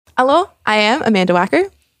Hello, I am Amanda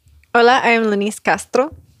Wacker. Hola, I am Lenice Castro.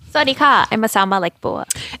 สวัสดีค่ะ I'm Asalma Lekboa.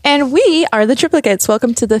 And we are the Triplicates.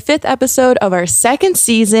 Welcome to the 5th episode of our second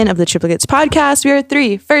season of the Triplicates podcast. We are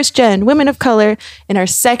 3 first-gen women of color in our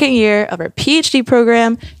second year of our PhD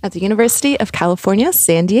program at the University of California,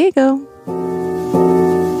 San Diego.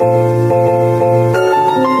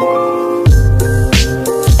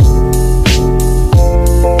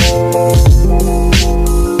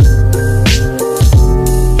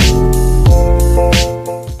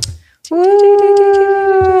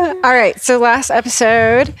 All right, so last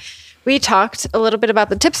episode, we talked a little bit about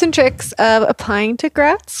the tips and tricks of applying to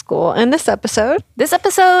grad school. And this episode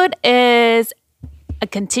is a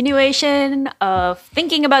continuation of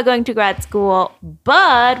thinking about going to grad school,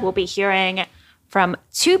 but we'll be hearing from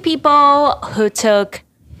 2 people who took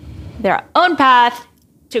their own path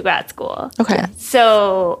to grad school. Okay.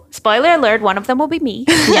 So, spoiler alert, one of them will be me.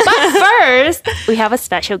 But first, we have a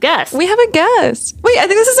special guest. We have a guest. Wait, I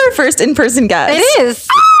think this is our first in-person guest. it is.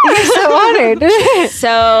 You're so honored.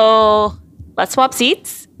 So, let's swap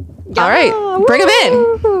seats. All right, bring them in.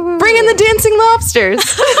 Bring in the dancing lobsters.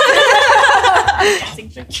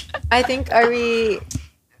 I think,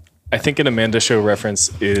 I think an Amanda Show reference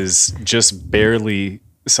is just barely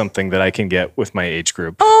something that I can get with my age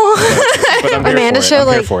group. Oh, but I'm here Amanda for Show, it. I'm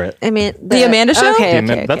here like, for it. the Amanda Show?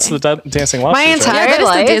 Okay, That's the dancing lobster. My entire that is the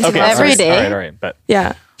life, dancing lobster. every day. All right. But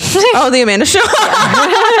Yeah. Oh, the Amanda Show.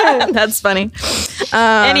 That's funny.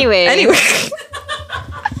 Anyway.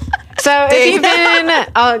 So if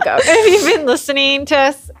you've been listening to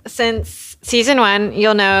us since season 1,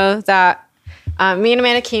 you'll know that me and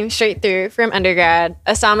Amanda came straight through from undergrad.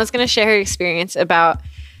 Asama's going to share her experience about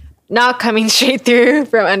not coming straight through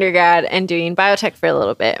from undergrad and doing biotech for a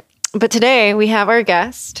little bit. But today we have our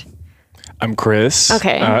guest. I'm Chris.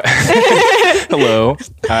 Okay. Hello.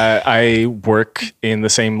 I work in the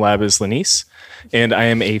same lab as Lenice, and I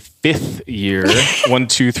am a 5th year, 1,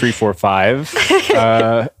 2, 3, 4, 5,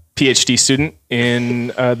 PhD student in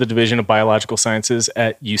the Division of Biological Sciences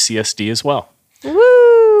at UCSD as well.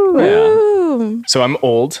 Woo! Yeah. So I'm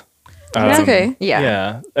old. That's okay.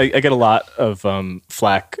 Yeah. I get a lot of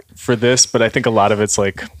flack for this, but I think a lot of it's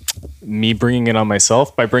like me bringing it on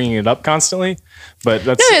myself by bringing it up constantly. But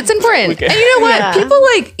that's No, it's important. And you know what? Yeah. People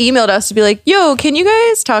like emailed us to be like, yo, can you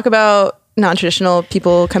guys talk about non-traditional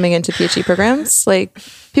people coming into PhD programs? Like,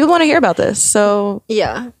 people want to hear about this. So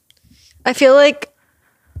Yeah. I feel like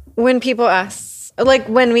when people ask, like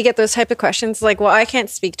when we get those type of questions, like, well, I can't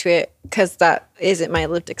speak to it because that isn't my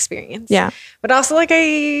lived experience. Yeah. But also, like,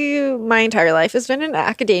 my entire life has been in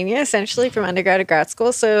academia, essentially from undergrad to grad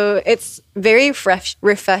school. So it's very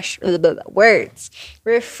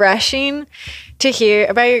refreshing to hear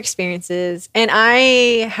about your experiences. And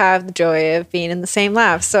I have the joy of being in the same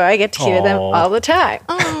lab, so I get to hear them Aw. all the time.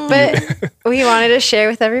 But we wanted to share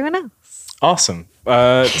with everyone else. awesome.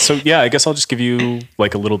 So yeah, I guess I'll just give you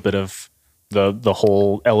like a little bit of the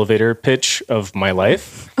whole elevator pitch of my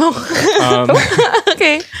life.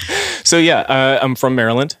 okay. So yeah, I'm from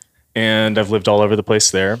Maryland, and I've lived all over the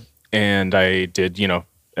place there. And I did,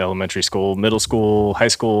 elementary school, middle school, high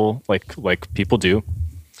school, like people do.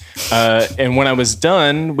 And when I was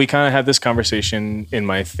done, we kind of had this conversation in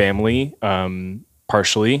my family.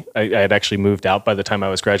 Partially, I had actually moved out by the time I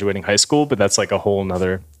was graduating high school, but that's like a whole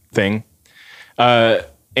nother thing.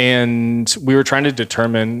 And we were trying to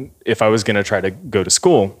determine if I was going to try to go to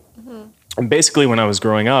school. And basically, when I was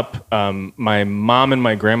growing up, my mom and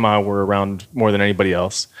my grandma were around more than anybody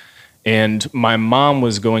else. And my mom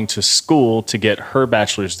was going to school to get her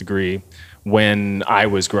bachelor's degree when I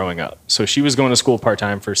was growing up. So she was going to school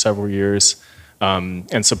part-time for several years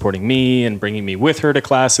and supporting me and bringing me with her to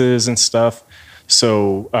classes and stuff.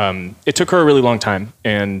 So it took her a really long time,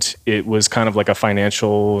 and it was kind of like a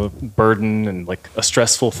financial burden and like a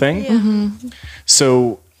stressful thing. Yeah.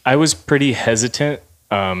 So I was pretty hesitant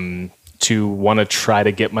to want to try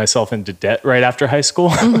to get myself into debt right after high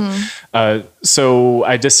school. So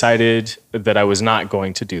I decided that I was not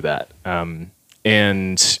going to do that.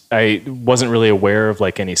 And I wasn't really aware of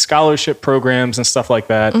like any scholarship programs and stuff like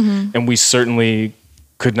that. And we certainly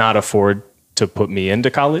could not afford to put me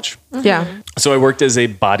into college. Yeah. So I worked as a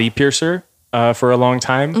body piercer for a long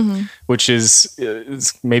time, which is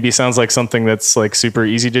maybe sounds like something that's like super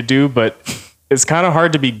easy to do, but it's kind of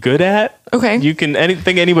hard to be good at. Okay. You can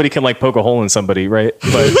think anybody can like poke a hole in somebody, right?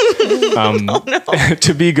 But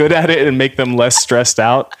to be good at it and make them less stressed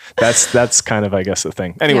out, that's kind of, I guess, the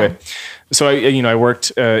thing. Anyway, so I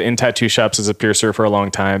worked in tattoo shops as a piercer for a long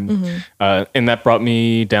time, and that brought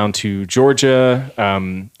me down to Georgia.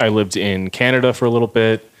 I lived in Canada for a little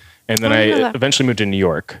bit, and then I eventually moved to New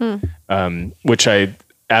York, which I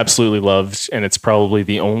absolutely loved, and it's probably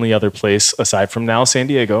the only other place aside from now San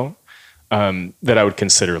Diego that I would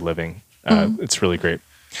consider living. It's really great.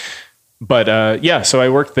 But so I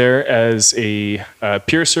worked there as a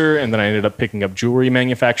piercer, and then I ended up picking up jewelry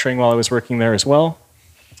manufacturing while I was working there as well.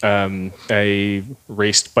 I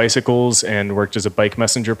raced bicycles and worked as a bike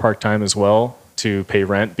messenger part-time as well to pay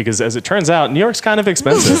rent, because as it turns out, New York's kind of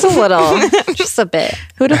expensive. Just a little, just a bit.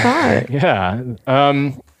 Who'd have thought? Yeah.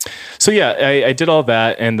 I did all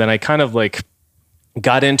that, and then I kind of like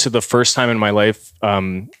got into the first time in my life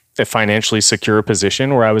a financially secure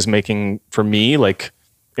position where I was making, for me, like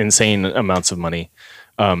insane amounts of money.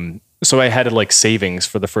 So I had like savings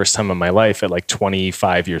for the first time in my life at like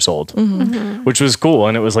 25 years old, which was cool.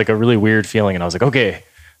 And it was like a really weird feeling. And I was like, okay,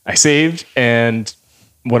 I saved, and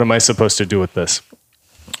what am I supposed to do with this?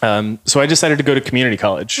 So I decided to go to community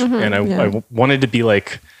college, and I wanted to be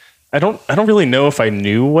like, I don't really know if I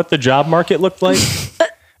knew what the job market looked like.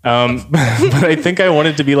 But I think I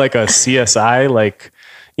wanted to be like a CSI, like,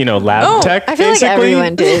 lab tech. I feel basically. like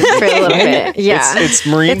everyone did for a little bit. Yeah. It's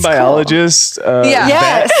marine biologist.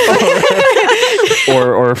 Yes.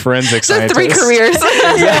 or forensic scientist. The 3 careers.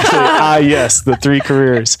 Exactly. Yes, the 3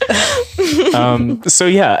 careers.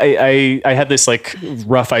 I had this like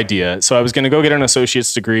rough idea. So I was going to go get an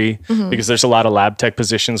associate's degree because there's a lot of lab tech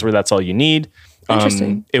positions where that's all you need.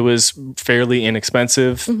 Interesting. It was fairly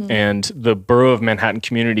inexpensive, and the Borough of Manhattan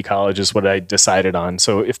Community College is what I decided on.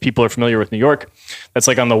 So if people are familiar with New York, that's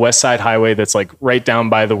like on the West Side Highway. That's like right down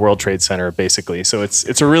by the World Trade Center, basically. So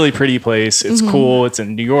it's a really pretty place. It's cool. It's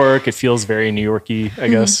in New York. It feels very New Yorky, I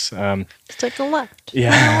guess. Take a left.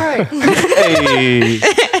 Yeah. All right. Hey,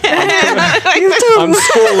 I'm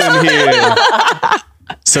schooling here.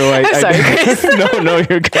 So I'm sorry. No,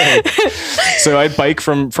 you're good. So I'd bike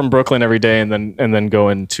from Brooklyn every day, and then go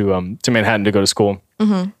into to Manhattan to go to school.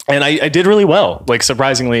 And I did really well. Like,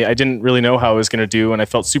 surprisingly, I didn't really know how I was going to do, and I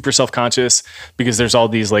felt super self-conscious because there's all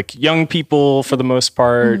these like young people for the most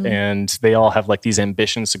part, and they all have like these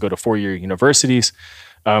ambitions to go to 4-year universities.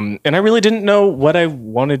 And I really didn't know what I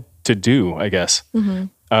wanted to do, I guess.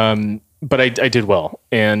 But I did well.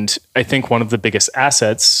 And I think one of the biggest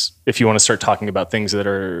assets, if you want to start talking about things that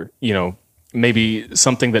are, maybe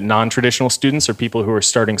something that non-traditional students or people who are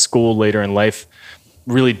starting school later in life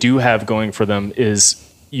really do have going for them,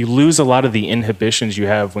 is you lose a lot of the inhibitions you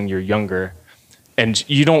have when you're younger. And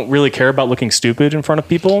you don't really care about looking stupid in front of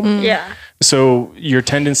people. Yeah. So your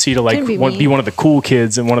tendency to like be one of the cool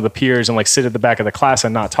kids and one of the peers and like sit at the back of the class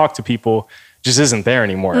and not talk to people just isn't there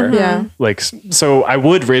anymore. Yeah. Like, so I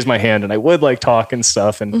would raise my hand and I would like talk and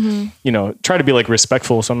stuff and, try to be like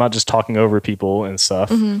respectful. So I'm not just talking over people and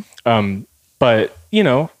stuff. But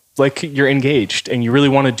like you're engaged and you really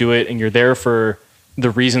want to do it, and you're there for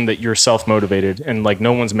the reason that you're self-motivated, and like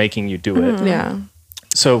no one's making you do it. Yeah.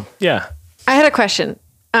 So, yeah. I had a question.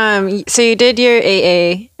 So you did your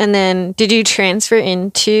AA, and then did you transfer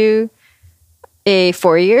into a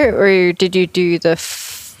 4-year, or did you do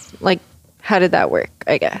how did that work,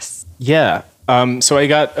 I guess? Yeah. So I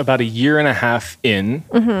got about a year and a half in,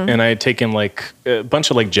 and I had taken like a bunch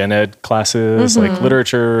of like gen ed classes, like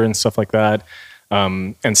literature and stuff like that,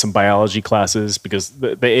 and some biology classes, because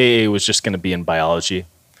the AA was just going to be in biology.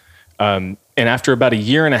 And after about a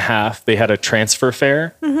year and a half, they had a transfer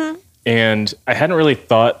fair, and I hadn't really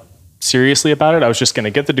thought seriously about it. I was just going to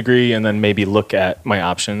get the degree and then maybe look at my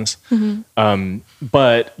options.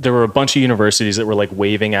 But there were a bunch of universities that were like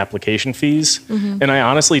waiving application fees. And I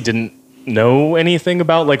honestly didn't know anything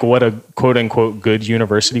about like what a quote unquote good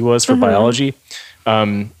university was for biology.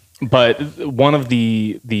 But one of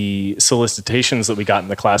the solicitations that we got in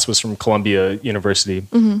the class was from Columbia University.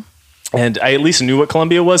 And I at least knew what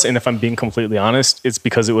Columbia was. And if I'm being completely honest, it's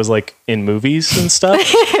because it was like in movies and stuff.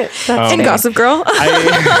 In Gossip Girl.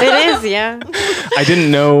 It is, yeah. I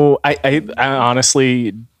didn't know. I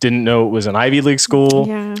honestly didn't know it was an Ivy League school.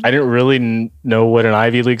 Yeah. I didn't really know what an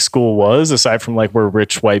Ivy League school was, aside from like where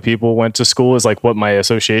rich white people went to school, is like what my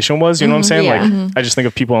association was. You know what I'm saying? Yeah. Like I just think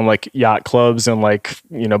of people in like yacht clubs and like,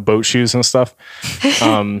 boat shoes and stuff.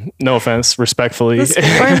 No offense, respectfully. Or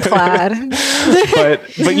in plaid.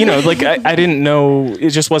 but like I didn't know. It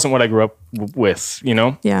just wasn't what I grew up with,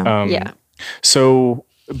 Yeah. Yeah. So,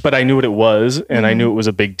 but I knew what it was, and I knew it was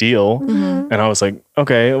a big deal. And I was like,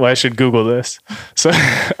 okay, well, I should Google this. So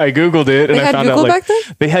I Googled it, and I found Google out like back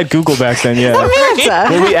then? they had Google back then. Yeah.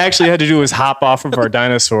 What we actually had to do was hop off of our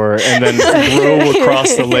dinosaur and then row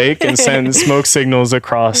across the lake and send smoke signals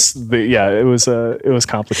across the. Yeah, it was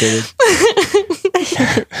complicated.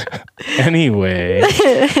 Anyway,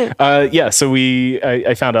 so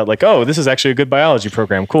I found out like, oh, this is actually a good biology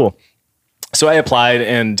program. Cool. So I applied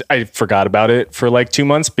and I forgot about it for like 2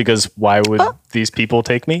 months because why would these people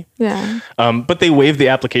take me? Yeah. But they waived the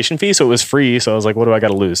application fee, so it was free. So I was like, what do I got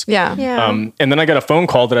to lose? Yeah. Yeah. And then I got a phone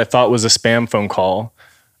call that I thought was a spam phone call.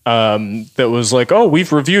 That was like, oh,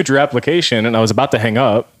 we've reviewed your application, and I was about to hang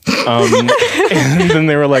up. And then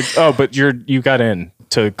they were like, oh, but you got in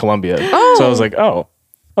to Columbia. Oh. So I was like, oh,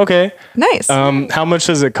 okay. Nice. How much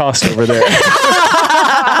does it cost over there?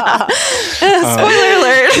 Spoiler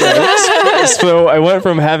alert. So I went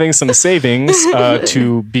from having some savings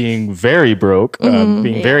to being very broke,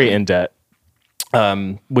 being very in debt.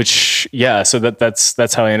 So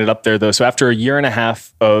that's how I ended up there though. So after a year and a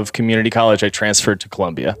half of community college, I transferred to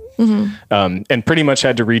Columbia, and pretty much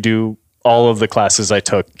had to redo all of the classes I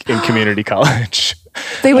took in community college.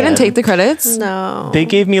 They wouldn't take the credits? No. They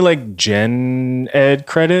gave me like gen ed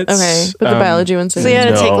credits. Okay. But the biology ones So you had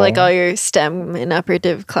to take No. like all your STEM and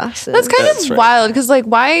upper-div classes. That's kind That's of right. wild because like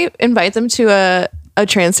why invite them to a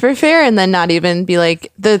transfer fair and then not even be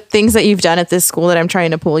like the things that you've done at this school that I'm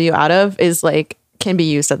trying to pull you out of is like can be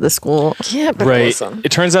used at the school. Yeah, but Right. listen.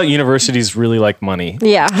 It turns out universities really like money.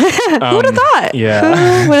 Yeah. Who would have thought?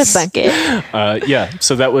 Yeah. Would have thunk it. Yeah.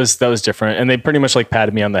 So that was different. And they pretty much like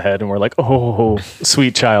patted me on the head and were like, oh,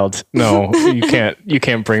 sweet child. No, you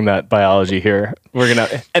can't bring that biology here.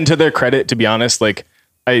 And to their credit, to be honest, like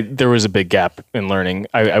there was a big gap in learning.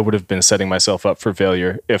 I would have been setting myself up for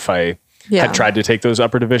failure if I had tried to take those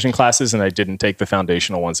upper division classes and I didn't take the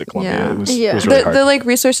foundational ones at Columbia. Yeah. It was Yeah. really hard. The like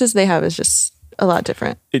resources they have is just a lot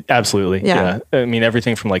different. Absolutely. Yeah. Yeah. I mean,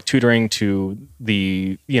 everything from like tutoring to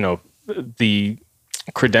the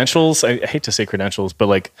credentials. I hate to say credentials, but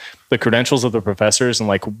like the credentials of the professors and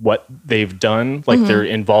like what they've done, like their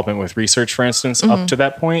involvement with research, for instance, up to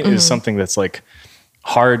that point is something that's like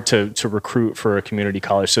hard to recruit for a community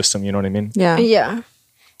college system. You know what I mean? Yeah. Yeah.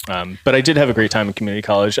 But I did have a great time in community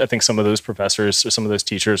college. I think some of those professors or some of those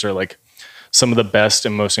teachers are like some of the best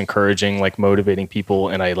and most encouraging, like motivating people.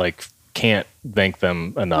 And I like can't thank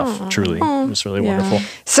them enough. Truly. It was really wonderful.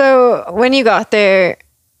 So when you got there,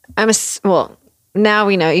 now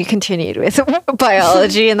we know you continued with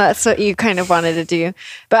biology and that's what you kind of wanted to do.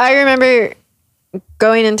 But I remember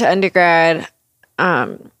going into undergrad.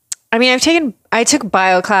 I took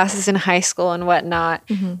bio classes in high school and whatnot,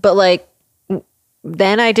 but like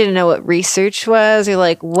then I didn't know what research was or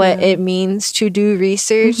like what it means to do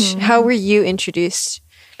research. How were you introduced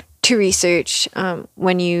to research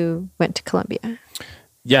when you went to Columbia?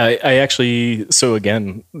 Yeah, I actually, so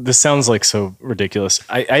again, this sounds like so ridiculous.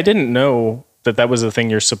 I didn't know that was a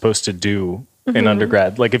thing you're supposed to do in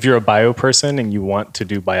undergrad. Like if you're a bio person and you want to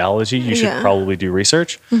do biology, you should probably do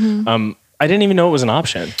research. I didn't even know it was an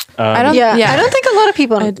option. I don't I don't think a lot of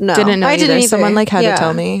people know. didn't know I either. didn't either. Someone like had to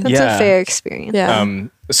tell me. That's Yeah. a fair experience. Yeah.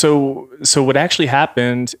 So what actually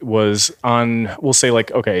happened was we'll say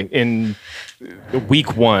like, okay, in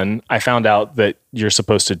week 1, I found out that you're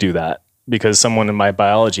supposed to do that because someone in my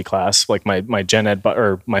biology class, like my gen ed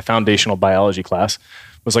or my foundational biology class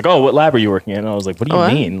was like, oh, what lab are you working in? And I was like, what do you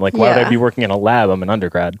mean? Like, why would I be working in a lab? I'm an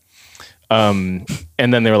undergrad. And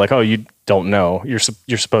then they were like, oh, you don't know. You're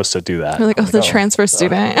supposed to do that. You're like, oh, the transfer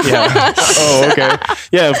student. Yeah. Oh, okay.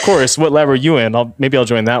 Yeah, of course. What lab are you in? Maybe I'll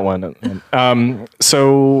join that one.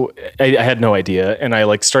 So I had no idea. And I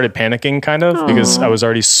like started panicking kind of because I was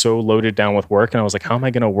already so loaded down with work. And I was like, how am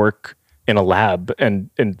I going to work in a lab? And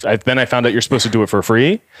then I found out you're supposed to do it for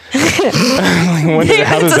free. How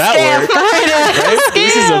does that work? Right?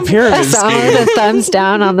 This is a pyramid Someone scheme. with a thumbs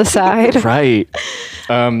down on the side. Right.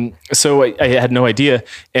 So I had no idea.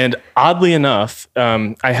 And oddly enough,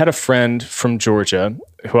 I had a friend from Georgia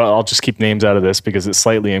who I'll just keep names out of this because it's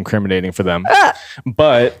slightly incriminating for them.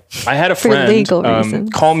 But I had a friend legal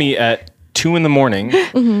reasons. call me at 2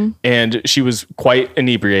 a.m. and she was quite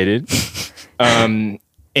inebriated.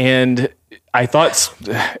 And I thought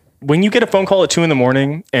when you get a phone call at 2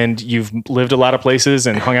 a.m. and you've lived a lot of places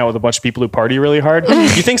and hung out with a bunch of people who party really hard,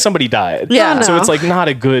 you think somebody died. Yeah. So it's like not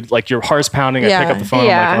a good, like your heart's pounding. I pick up the phone.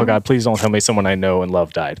 Yeah. I'm like, oh God, please don't tell me someone I know and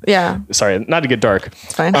love died. Yeah. Sorry, not to get dark.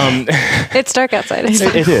 It's fine. It's dark outside.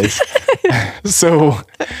 It is. So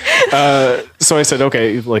I said,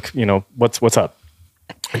 okay, like, what's up?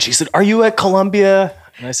 And she said, are you at Columbia?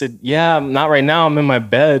 And I said, yeah, not right now. I'm in my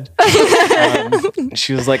bed.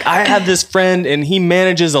 She was like, I have this friend and he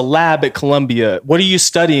manages a lab at Columbia. What are you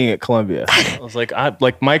studying at Columbia? I was like, I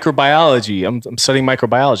like microbiology. I'm studying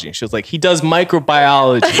microbiology. And she was like, he does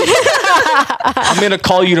microbiology. I'm going to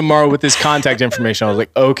call you tomorrow with his contact information. I was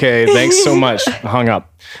like, okay, thanks so much. I hung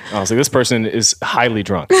up. I was like, this person is highly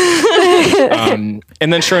drunk. And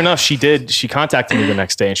then sure enough, she contacted me the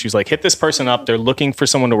next day and she was like, hit this person up. They're looking for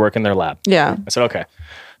someone to work in their lab. Yeah. I said, okay.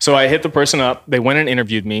 So I hit the person up. They went and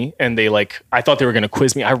interviewed me, and I thought they were going to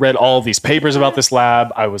quiz me. I read all of these papers about this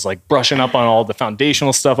lab. I was like brushing up on all the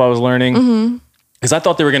foundational stuff I was learning. Because I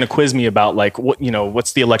thought they were going to quiz me about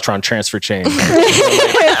what's the electron transfer chain?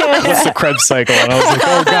 What's the Krebs cycle? And I was like,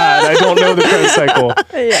 oh God, I don't know the Krebs cycle.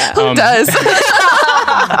 Yeah. Who does?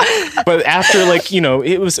 But after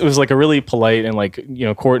it was like a really polite and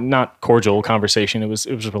not cordial conversation. It was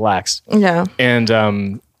relaxed. Yeah.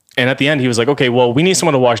 And at the end, he was like, okay, well, we need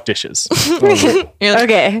someone to wash dishes. Okay.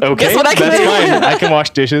 Guess what I can that's do? fine. I can wash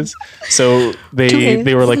dishes. So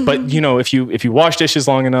they were like, but if you wash dishes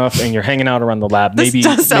long enough and you're hanging out around the lab, This maybe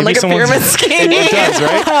does sound maybe like a someone's- pyramid scheme. It does,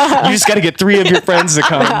 right? You just got to get 3 of your friends to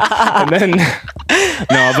come, and then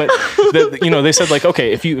they said like,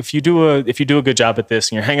 okay, if you do a good job at this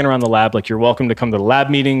and you're hanging around the lab, like you're welcome to come to the lab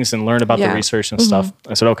meetings and learn about the research and stuff.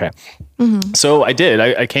 I said okay. So I did.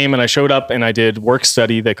 I came and I showed up and I did work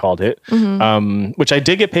study. They called it, which I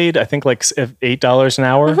did get paid. I think like $8 an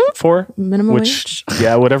hour for Minimum wage?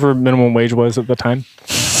 Yeah, whatever minimum wage was at the time.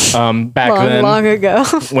 Back then, Long ago.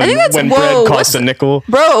 when bread cost a nickel.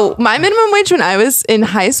 Bro, my minimum wage when I was in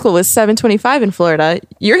high school was $7.25 in Florida.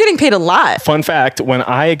 You're getting paid a lot. Fun fact: when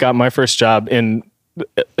I got my first job in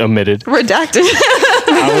omitted, Redacted.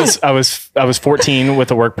 I was 14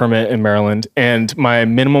 with a work permit in Maryland, and my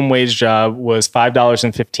minimum wage job was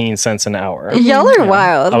 $5.15 an hour. Y'all are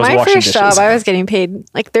wild. I was My washing first job, dishes. I was getting paid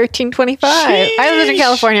like $13.25. I lived in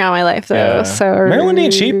California all my life though. Yeah. So Maryland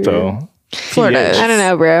ain't cheap though. Florida. I don't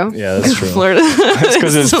know, bro. Yeah, that's true. Florida. That's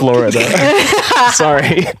because it's Florida.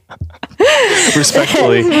 Sorry.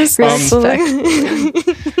 Respectfully.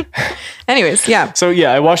 Anyways, yeah. So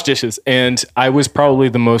yeah, I washed dishes, and I was probably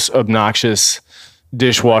the most obnoxious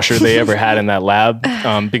dishwasher they ever had in that lab,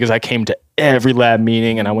 because I came to every lab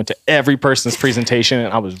meeting and I went to every person's presentation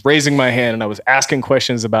and I was raising my hand and I was asking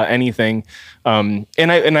questions about anything. And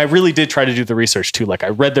I really did try to do the research too. Like I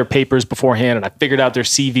read their papers beforehand and I figured out their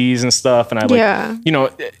CVs and stuff. And I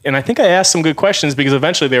and I think I asked some good questions because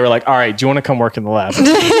eventually they were like, all right, do you want to come work in the lab?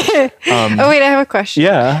 Oh wait, I have a question.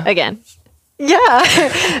 Yeah. Again.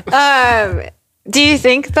 Yeah. Do you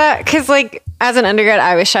think that, because like as an undergrad,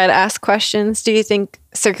 I was shy to ask questions. Do you think,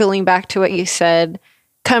 circling back to what you said,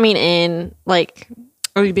 coming in, like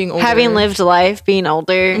Or you being older. having lived life, being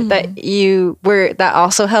older, that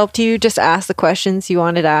also helped you just ask the questions you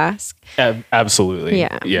wanted to ask? Absolutely.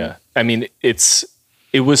 Yeah. Yeah. I mean, it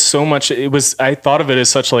was so much, I thought of it as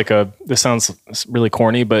such like this sounds really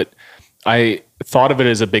corny, but I thought of it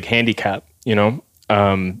as a big handicap,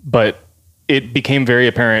 but it became very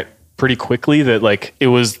apparent pretty quickly that like it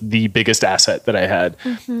was the biggest asset that I had.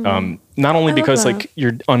 Not only because like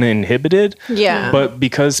you're uninhibited, but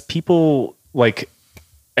because people like,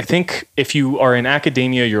 I think if you are in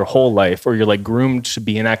academia your whole life, or you're like groomed to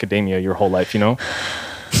be in academia your whole life,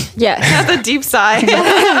 Yes. That's a deep sigh.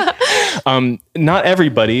 not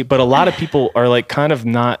everybody, but a lot of people are like kind of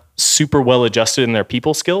not super well adjusted in their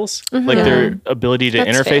people skills, like their ability to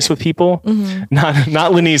interface with people. Not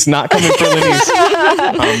Lenise, not coming for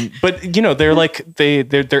Lenise. But they're like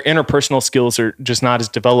their interpersonal skills are just not as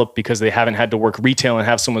developed because they haven't had to work retail and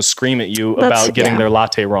have someone scream at you about getting their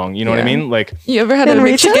latte wrong. You know what I mean? Like, You ever had a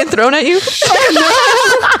McChicken thrown at you?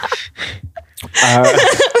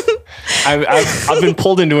 I've been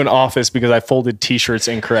pulled into an office because I folded T-shirts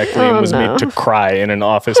incorrectly and was made to cry in an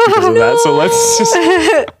office because of that. So let's just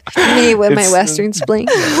Me with my Western spleen.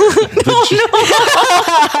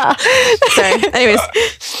 Sorry. Anyways.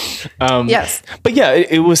 Yes. But yeah,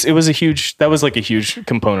 it was a huge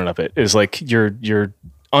component of it, is like you're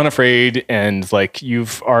unafraid and like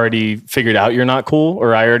you've already figured out you're not cool,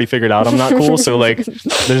 or I already figured out I'm not cool. So like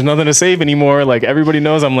there's nothing to save anymore. Like everybody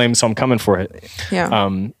knows I'm lame, so I'm coming for it. Yeah.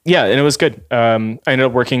 And it was good. I ended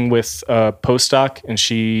up working with a postdoc, and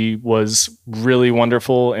she was really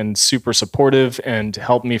wonderful and super supportive and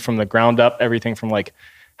helped me from the ground up, everything from like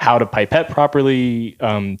how to pipette properly,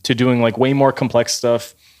 to doing like way more complex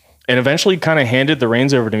stuff, and eventually kind of handed the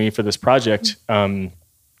reins over to me for this project.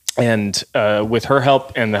 And with her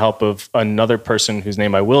help and the help of another person whose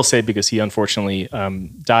name I will say because he unfortunately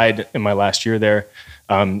died in my last year there,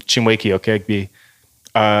 Chinweki Okegbi,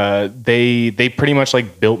 they pretty much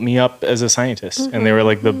like built me up as a scientist, and they were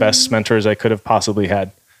like the best mentors I could have possibly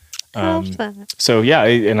had. So yeah,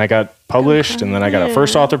 and I got published, and then I got a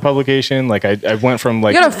first author publication. Like I went from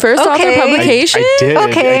like You got a first author publication? I did.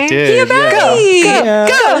 Okay. I did. Go.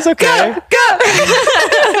 That's okay.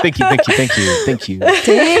 Thank you.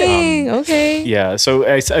 Dang. Okay. Yeah. So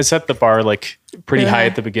I set the bar like pretty Really high high.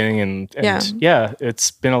 at the beginning, and yeah,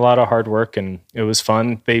 it's been a lot of hard work, and it was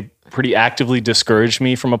fun. They pretty actively discouraged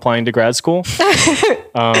me from applying to grad school,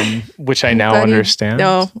 which I now understand.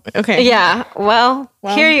 No, okay. Yeah. Well,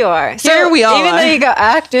 here you are. Here we all even are. though you got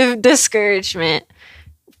active discouragement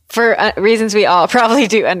for reasons we all probably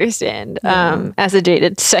do understand, as a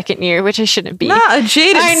jaded second year, which I shouldn't be. Not a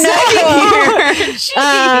jaded I second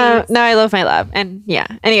year. No, I love my lab, and yeah.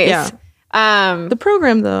 Anyways, The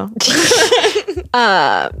program though.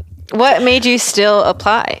 what made you still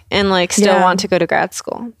apply and like still Yeah. want to go to grad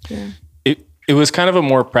school? It was kind of a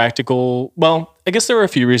more practical. Well, I guess there were a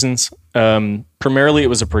few reasons. Primarily, it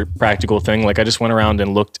was a practical thing. Like I just went around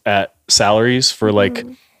and looked at salaries for like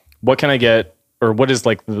what can I get, or what is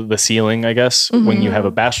like the ceiling, I guess, when you have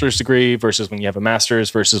a bachelor's degree versus when you have a master's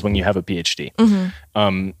versus when you have a PhD.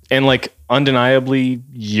 And like undeniably,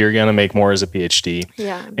 you're gonna make more as a PhD.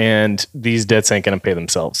 Yeah. And these debts ain't gonna pay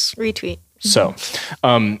themselves. Retweet. So,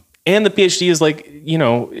 and the PhD is like, you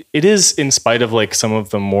know, it is in spite of like some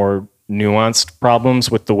of the more nuanced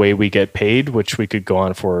problems with the way we get paid, which we could go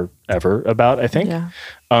on forever about, I think. Yeah.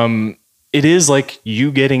 It is like you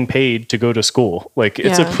getting paid to go to school. Like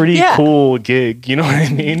it's a Yeah. pretty cool gig. You know what I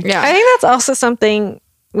mean? Yeah. I think that's also something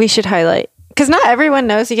we should highlight because not everyone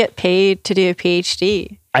knows you get paid to do a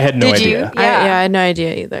PhD. I had no Did you? idea. Yeah. I had no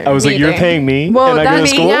idea either. I was like, Me you're either. paying me Well, and I go to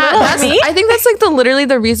that's school? I think that's like literally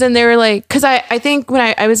the reason they were like, because I think when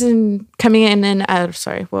I was coming in and I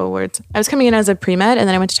was coming in as a pre-med, and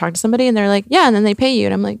then I went to talk to somebody and they're like, yeah, and then they pay you,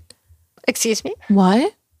 and I'm like, Excuse me?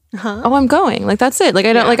 what? Oh, I'm going. Like that's it. Like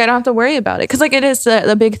I don't have to worry about it, because like it is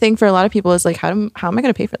the big thing for a lot of people is like, how am I going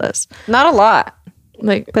to pay for this? Not a lot,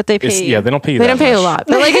 Like, but they pay. It's, yeah, they don't pay you they that don't pay a much. lot,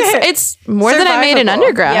 but like it's more than I made in Survivable.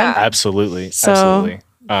 undergrad. Yeah. Absolutely. So- Absolutely.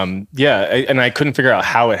 And I couldn't figure out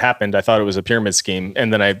how it happened. I thought it was a pyramid scheme,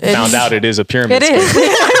 and then I found out it is a pyramid It scheme.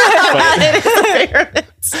 is.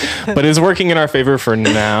 But it's working in our favor for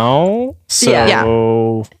now. So yeah, It is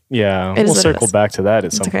we'll what it circle is. back to that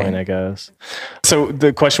at some okay. point, I guess. So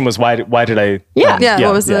the question was why did I? Yeah,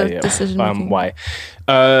 what was the decision making? Why?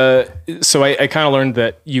 So I kind of learned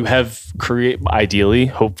that you have ideally,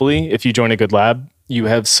 hopefully, if you join a good lab, you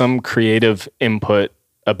have some creative input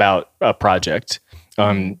about a project.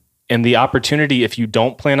 And the opportunity, if you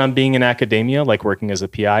don't plan on being in academia, like working as a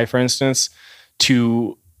PI, for instance,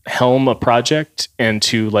 to helm a project and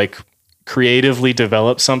to like creatively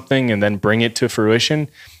develop something and then bring it to fruition,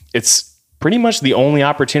 it's pretty much the only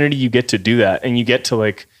opportunity you get to do that. And you get to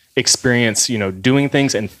like experience, you know, doing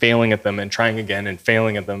things and failing at them and trying again and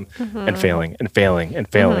failing at them and failing and failing and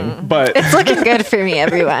failing. But It's looking good for me,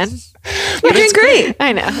 everyone. You're doing great.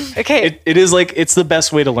 I know. Okay. it is like, it's the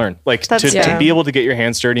best way to learn, like That's- to be able to get your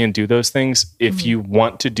hands dirty and do those things. If you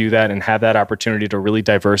want to do that and have that opportunity to really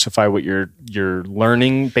diversify what your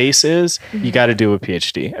learning base is, you got to do a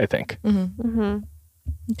PhD, I think.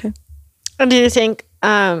 Okay. And do you think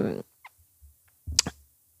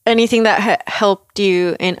anything that helped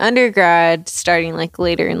you in undergrad starting like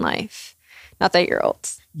later in life? Not that you're old.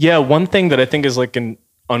 Yeah, one thing that I think is like an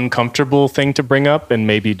uncomfortable thing to bring up and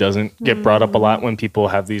maybe doesn't get brought up a lot when people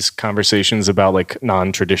have these conversations about like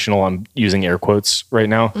non-traditional, I'm using air quotes right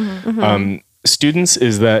now, students,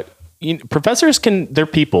 is that professors they're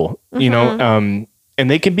people, you know, and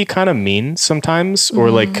they can be kind of mean sometimes, or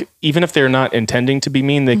like, even if they're not intending to be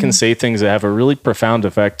mean, they can say things that have a really profound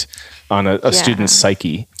effect on a student's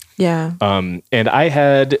psyche. Yeah. And I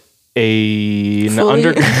had I'm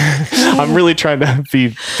really trying to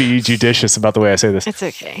be judicious about the way I say this. It's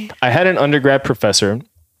okay. I had an undergrad professor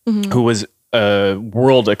who was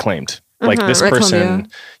world acclaimed. Like this At person,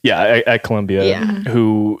 Columbia. at Columbia, Yeah.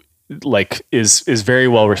 who like is very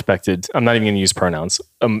well respected. I'm not even going to use pronouns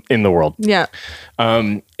in the world. Yeah.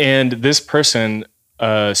 And this person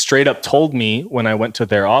straight up told me when I went to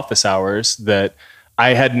their office hours that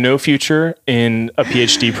I had no future in a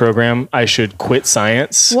PhD program. I should quit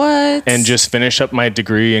science. What? And just finish up my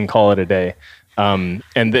degree and call it a day. And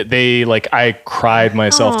that they like, I cried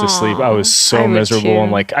myself to sleep. I was so I would miserable. too.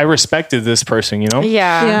 And like, I respected this person, you know?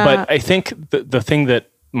 Yeah. Yeah. But I think the thing that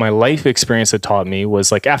my life experience had taught me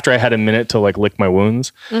was like, after I had a minute to like lick my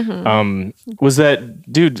wounds, was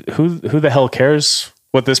that, dude, who the hell cares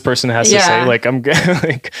what this person has to say? Like, I'm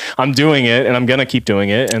doing it and I'm gonna keep doing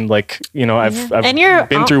it. And like, you know, I've And you're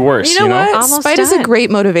been through worse. You know what? Almost Spite is a done. great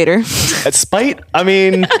motivator. At spite, I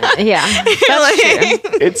mean, Yeah. That's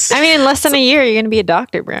true. it's. I mean, in less than a year, you're going to be a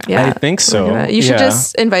doctor, bro. Yeah. I think so. You should Yeah.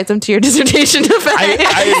 just invite them to your dissertation defense.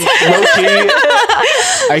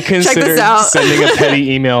 I considered out. sending a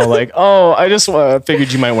petty email like, "Oh, I just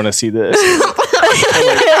figured you might want to see this." And,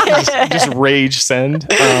 like, just rage send.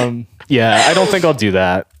 Yeah, I don't think I'll do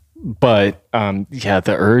that. But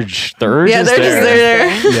the urge Yeah, is they're there.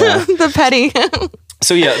 just there. Yeah. The petty.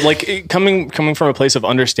 So yeah, like coming from a place of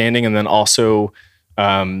understanding, and then also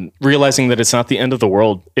realizing that it's not the end of the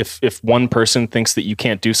world if one person thinks that you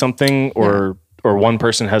can't do something, or one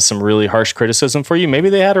person has some really harsh criticism for you. Maybe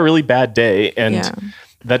they had a really bad day, and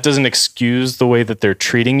that doesn't excuse the way that they're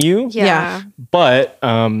treating you. Yeah. But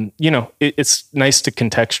it's nice to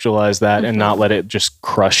contextualize that and not let it just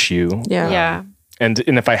crush you. Yeah. And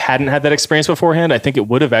if I hadn't had that experience beforehand, I think it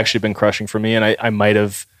would have actually been crushing for me, and I might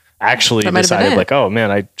have actually decided like, oh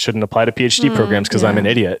man, I shouldn't apply to PhD programs because I'm an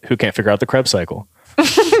idiot who can't figure out the Krebs cycle.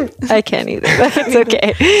 I can't either. It's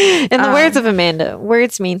okay. In the words of Amanda,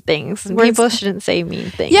 words mean things. And people shouldn't say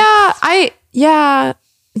mean things. Yeah.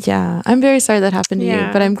 I'm very sorry that happened to you,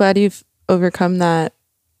 but I'm glad you've overcome that.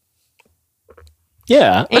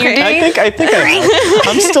 Yeah. Okay. I think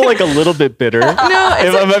I'm still like a little bit bitter.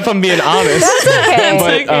 If I'm being honest.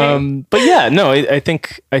 But yeah, no, I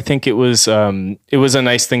think it was a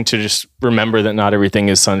nice thing to just remember that not everything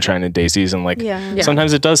is sunshine and daisies, and like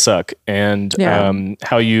sometimes it does suck. And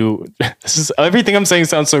how you this is everything I'm saying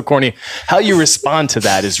sounds so corny. How you respond to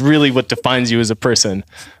that is really what defines you as a person.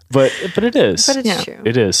 But it is. But it's true.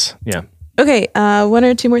 It is. Yeah. Okay, one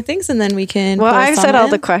or two more things, and then we can. Well, I've said all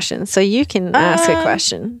the questions, so you can ask a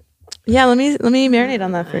question. Yeah, let me marinate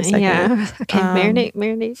on that for a second. Yeah. Okay. Marinate.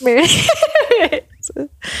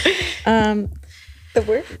 The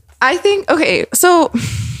word. I think. Okay, so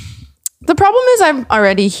the problem is I'm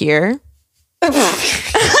already here.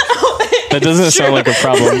 That doesn't sound like a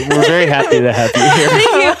problem. We're very happy to have you here.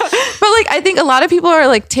 Thank you. But like, I think a lot of people are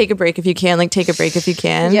like, take a break if you can. Like, take a break if you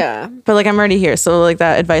can. Yeah. But like, I'm already here, so like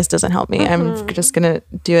that advice doesn't help me. I'm just gonna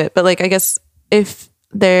do it. But like, I guess if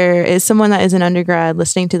there is someone that is an undergrad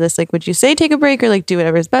listening to this, like, would you say take a break, or like do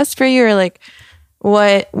whatever is best for you, or like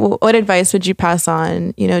what advice would you pass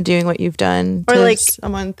on? Doing what you've done, or to like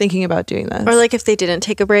someone thinking about doing this, or like if they didn't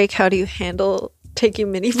take a break, how do you handle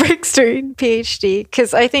taking mini breaks during PhD?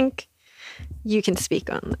 Because I think you can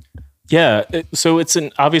speak on that. Yeah. So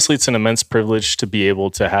obviously it's an immense privilege to be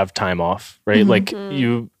able to have time off, right? Like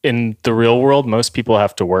in the real world, most people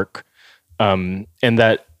have to work. And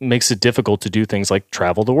that makes it difficult to do things like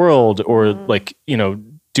travel the world, or like,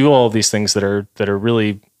 do all of these things that are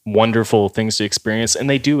really wonderful things to experience. And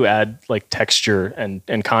they do add like texture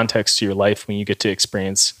and context to your life when you get to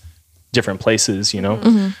experience different places,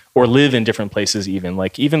 or live in different places,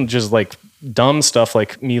 even just like dumb stuff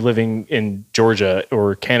like me living in Georgia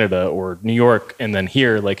or Canada or New York and then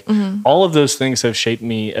here, like all of those things have shaped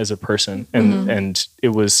me as a person. And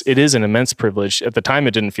it is an immense privilege. At the time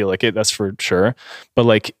it didn't feel like it, that's for sure. But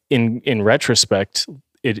like in retrospect,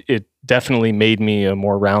 it definitely made me a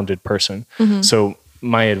more rounded person. So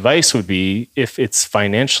my advice would be, if it's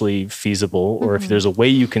financially feasible, or if there's a way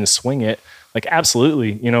you can swing it, like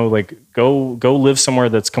absolutely, like go live somewhere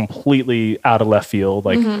that's completely out of left field.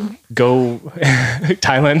 Like go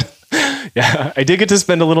Thailand. Yeah, I did get to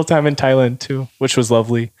spend a little time in Thailand too, which was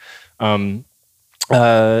lovely. Like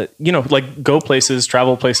go places,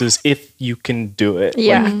 travel places if you can do it.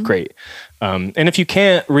 Yeah. Like, great. And if you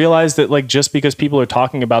can't, realize that like just because people are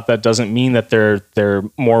talking about that doesn't mean that they're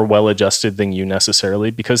more well adjusted than you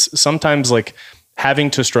necessarily, because sometimes like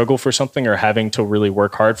having to struggle for something or having to really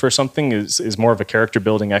work hard for something is more of a character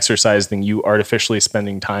building exercise than you artificially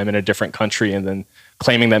spending time in a different country and then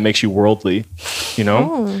claiming that makes you worldly,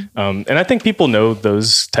 and I think people know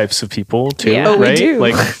those types of people too, Yeah. Oh, we right? do.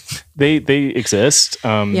 Like they exist.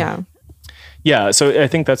 Yeah. So I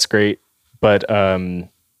think that's great. But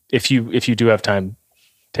if you do have time,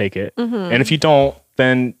 take it. And if you don't,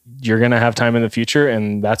 then you're going to have time in the future.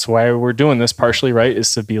 And that's why we're doing this partially, right?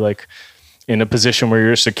 Is to be like in a position where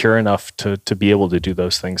you're secure enough to be able to do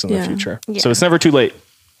those things in the future. Yeah. So it's never too late.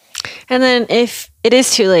 And then if it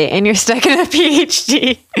is too late and you're stuck in a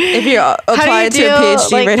PhD, if you apply to a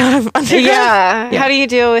PhD right out of undergrad, how do you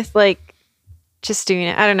deal with like just doing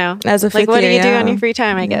it? I don't know. As a like, what do fifth you do year, on your free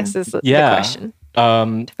time? I guess is the question.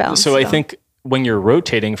 So I think when you're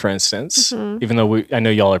rotating, for instance, even though I know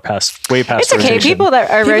y'all are way past. It's okay. rotation. People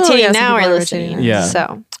that are rotating now are rotating. listening. Yeah.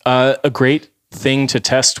 So a great thing to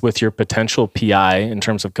test with your potential PI in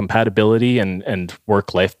terms of compatibility and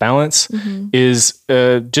work-life balance is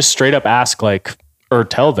just straight up ask or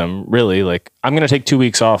tell them really I'm going to take 2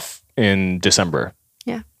 weeks off in December.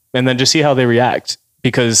 Yeah. And then just see how they react.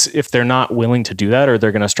 Because if they're not willing to do that, or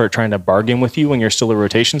they're going to start trying to bargain with you when you're still a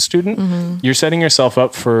rotation student, you're setting yourself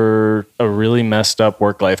up for a really messed up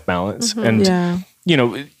work-life balance. And,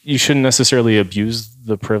 you shouldn't necessarily abuse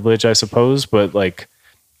the privilege, I suppose, but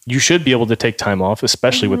you should be able to take time off,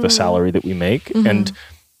 especially with the salary that we make. And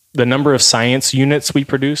the number of science units we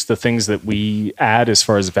produce, the things that we add as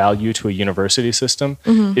far as value to a university system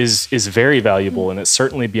is very valuable. And it's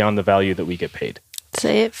certainly beyond the value that we get paid.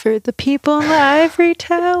 Say it for the people in the ivory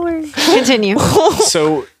tower. Continue.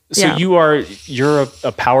 So Yeah. you're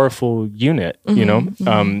a powerful unit, you know,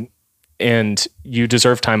 and you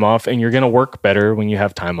deserve time off, and you're going to work better when you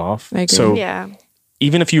have time off. I agree. So Yeah.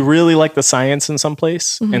 even if you really like the science in some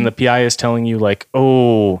place and the PI is telling you like,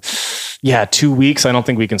 oh yeah, 2 weeks, I don't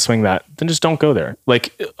think we can swing that, then just don't go there.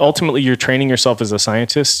 Like ultimately you're training yourself as a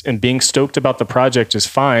scientist, and being stoked about the project is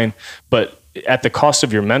fine, but at the cost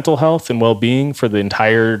of your mental health and well-being for the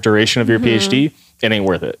entire duration of your PhD, it ain't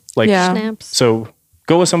worth it. Like, Yeah. Snaps. so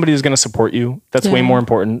go with somebody who's going to support you. That's way Yeah. more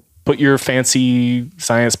important. Put your fancy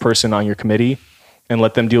science person on your committee and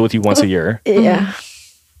let them deal with you once a year. Yeah.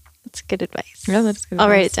 That's good advice. Yeah, that's good. I'll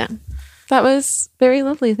write advice. it down. That was very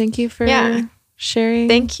lovely. Thank you for Yeah. sharing.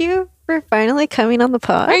 Thank you for finally coming on the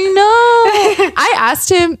pod. I know. I asked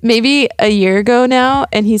him maybe a year ago now,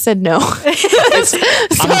 and he said no. I'm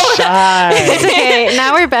shy. It's okay.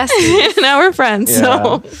 Now we're besties. Now we're friends.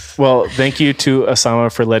 So Well, thank you to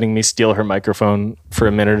Asama for letting me steal her microphone for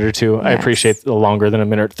a minute or two. I Yes. appreciate the longer than a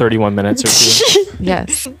minute, 31 minutes or two.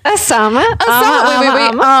 yes. Asama.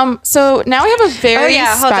 Wait. So now we have a very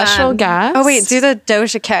special guest. Oh wait, do the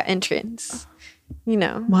Doja Cat entrance. You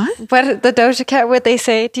know What? What the Doja Cat? What they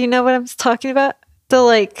say? Do you know what I'm talking about? The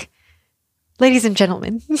like, ladies and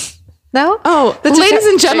gentlemen. No. Oh, The ladies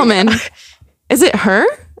and gentlemen, is it her?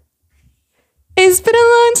 It's been a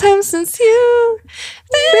long time since you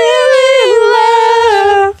really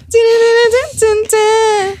love.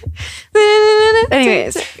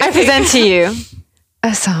 Anyways, I present to you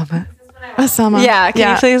Asama. Asama. Yeah,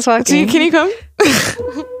 can you please walk in? Can you come?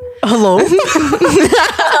 Hello.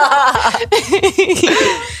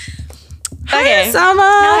 Okay. Asama.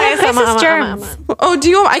 Hi, This Asama, is germs. Oh, do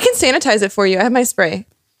you want? I can sanitize it for you. I have my spray.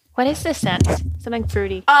 What is this scent? Something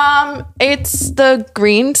fruity. It's the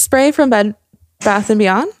green spray from Bath and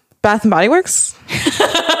Beyond, Bath and Body Works.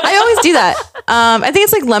 I always do that. I think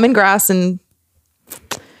it's like lemongrass and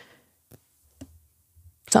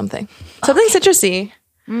something citrusy.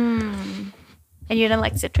 And you don't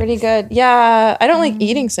like citrus. Pretty good. Yeah, I don't like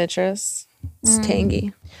eating citrus. It's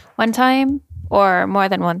tangy. One time, or more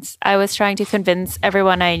than once, I was trying to convince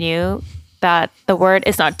everyone I knew that the word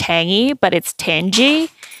is not tangy, but it's tangy.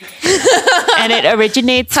 And it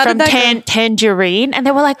originates How did from that go? tangerine. And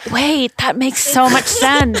they were like, wait, that makes so much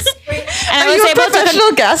sense. And Are you a professional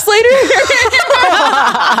gaslighter?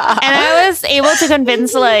 and I was able to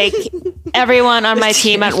convince like everyone on my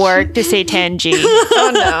team at work to say tangy.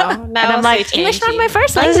 Oh no. Now And I'm like, English not my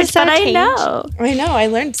first Why does it language, but sound I tangy? know. I know. I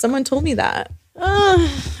learned. Someone told me that.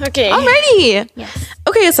 Okay. Alrighty. Yes.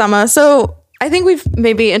 Okay, Asama. So I think we've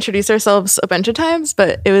maybe introduced ourselves a bunch of times,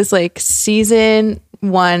 but it was like season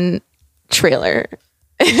 1 trailer.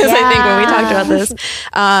 I think when we talked about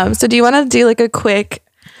this. So do you want to do like a quick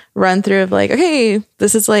run through of like, okay,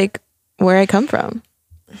 this is like where I come from?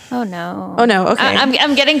 Oh no. Oh no. Okay.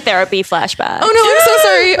 I'm getting therapy flashbacks. oh no, I'm so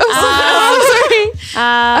sorry. I'm so sorry.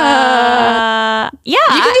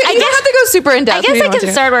 Yeah. You don't have to go super in depth. I if guess you I want can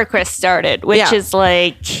to. start where Chris started, which Yeah. is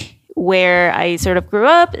like where I sort of grew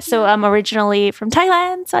up. So I'm originally from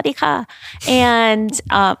Thailand, Swadika. And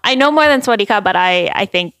I know more than Swadika, but I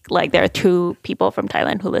think like there are 2 people from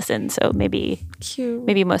Thailand who listen. So maybe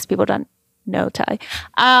most people don't know Thai.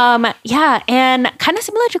 Yeah. And kind of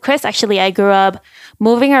similar to Chris, actually, I grew up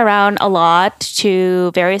moving around a lot to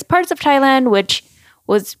various parts of Thailand, which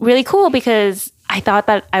was really cool because I thought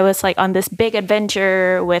that I was like on this big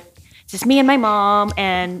adventure with just me and my mom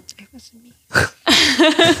and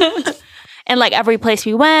and like every place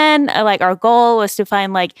we went, like our goal was to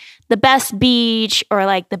find like the best beach or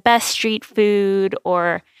like the best street food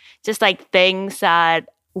or just like things that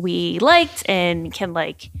we liked and can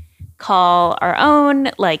like call our own.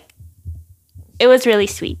 Like it was really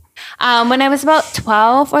sweet. When I was about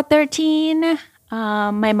 12 or 13,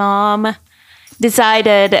 my mom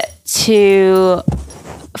decided to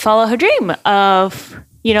follow her dream of,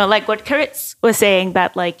 you know, like what Chris was saying,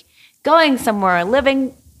 that like going somewhere,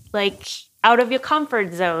 living like out of your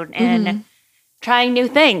comfort zone and trying new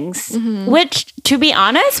things, which to be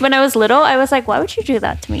honest, when I was little, I was like, why would you do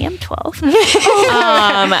that to me? I'm 12.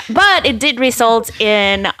 But it did result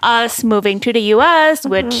in us moving to the US,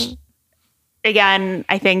 which again,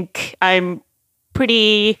 I think I'm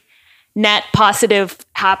pretty net positive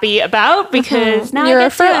happy about because now You're I our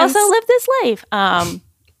get to friends. also live this life.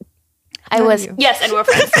 I was, yes, and we're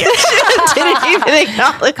friends. Didn't even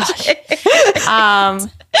acknowledge it.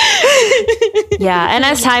 Yeah, and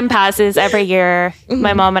as time passes every year,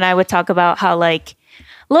 my mom and I would talk about how like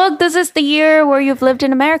look, this is the year where you've lived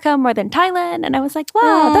in America more than Thailand. And I was like,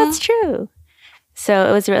 wow, that's true. So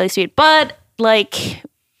it was really sweet. But like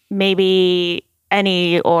maybe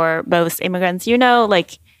any or most immigrants,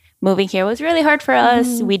 like moving here was really hard for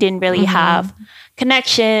us. We didn't really have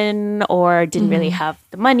connection or didn't really have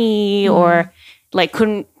the money or like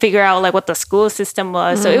couldn't figure out like what the school system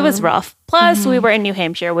was. So it was rough. Plus we were in New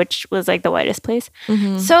Hampshire, which was like the whitest place.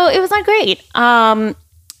 So it was not great.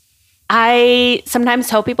 I sometimes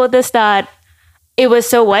tell people this, that it was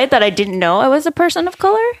so white that I didn't know I was a person of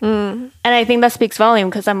color. And I think that speaks volume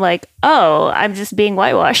because I'm like, oh, I'm just being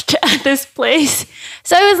whitewashed at this place.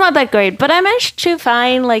 So it was not that great. But I managed to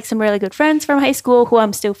find like some really good friends from high school who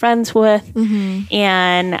I'm still friends with.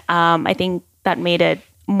 And I think that made it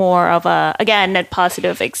more of a, again, a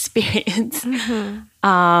positive experience.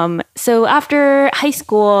 So after high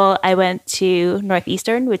school, I went to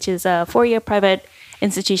Northeastern, which is a 4-year private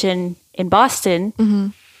institution in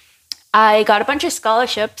Boston. I got a bunch of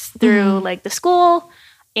scholarships through like the school,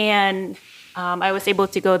 and I was able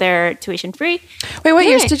to go there tuition free. Wait, what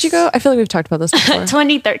years did you go? I feel like we've talked about this before.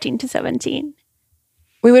 2013 to 17.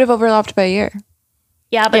 We would have overlapped by a year.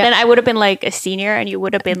 Yeah, but then I would have been like a senior, and you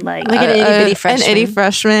would have been like an itty bitty freshman. An itty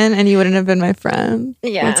freshman, and you wouldn't have been my friend.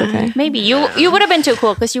 Yeah. That's okay. maybe you would have been too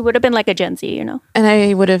cool because you would have been like a Gen Z, And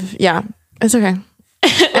I would have, yeah, it's okay.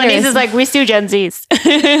 Lenny's is like, we still Gen Zs.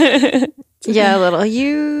 Yeah, a little.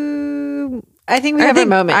 I think we have a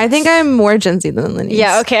moment. I think I'm more Gen Z than Lenny.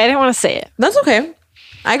 Yeah, okay. I didn't want to say it. That's okay.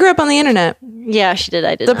 I grew up on the internet. Yeah, she did.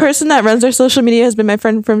 I did. The person that runs our social media has been my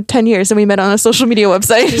friend for 10 years, and we met on a social media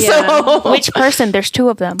website. Yeah. So Which person? There's 2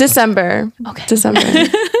 of them. December. Okay. December.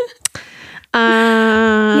 So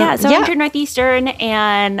I went to Northeastern,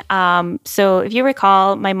 and so if you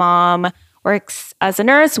recall, my mom works as a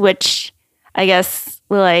nurse, which I guess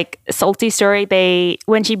like a salty story.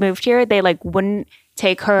 When she moved here, they like wouldn't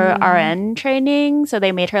take her RN training, so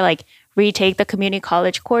they made her like retake the community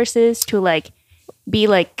college courses to like be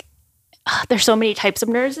like. There's so many types of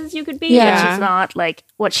nurses you could be. Yeah. And she's not like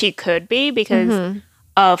what she could be because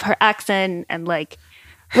of her accent and like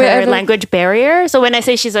her language barrier. So when I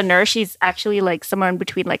say she's a nurse, she's actually like somewhere in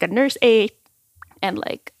between like a nurse aide and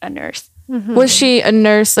like a nurse. Was she a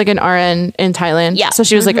nurse, like an RN in Thailand? Yeah. So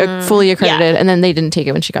she was like a fully accredited, and then they didn't take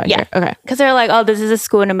it when she got here. Okay. Because they're like, oh, this is a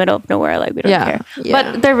school in the middle of nowhere. Like, we don't care.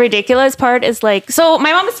 Yeah. But the ridiculous part is like, so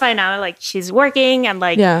my mom is fine now. Like, she's working and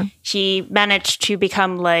like, she managed to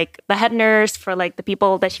become like the head nurse for like the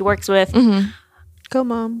people that she works with. Go,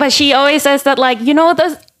 Mom. But she always says that like,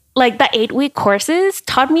 those like the 8-week courses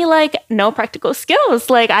taught me like no practical skills.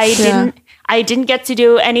 Like I didn't get to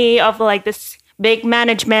do any of like this big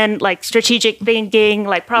management, like strategic thinking,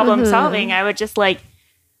 like problem solving. I would just like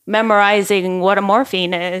memorizing what a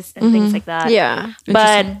morphine is and things like that. Yeah.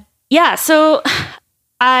 But yeah, so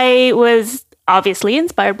I was obviously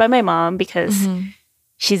inspired by my mom because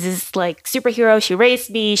she's this like superhero. She raised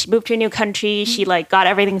me. She moved to a new country. She like got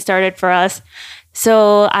everything started for us.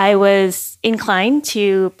 So I was inclined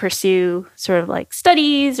to pursue sort of like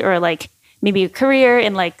studies or like maybe a career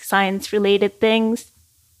in like science related things.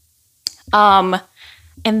 And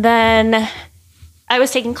then I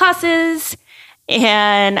was taking classes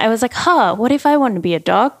and I was like, what if I want to be a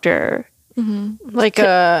doctor? Like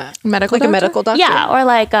a medical doctor? Yeah, or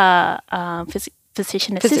like a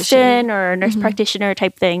physician assistant or a nurse practitioner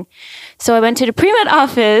type thing. So I went to the pre-med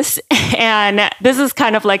office, and this is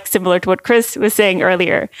kind of like similar to what Chris was saying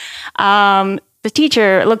earlier. The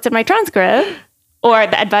teacher looked at my transcript, or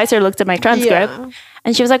the advisor looked at my transcript,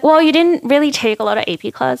 and she was like, well, you didn't really take a lot of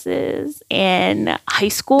AP classes in high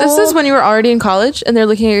school. This is when you were already in college and they're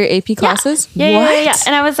looking at your AP classes? Yeah.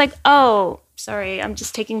 And I was like, oh, sorry, I'm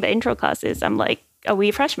just taking the intro classes. I'm like a wee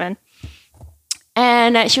freshman.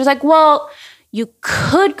 And she was like, well, you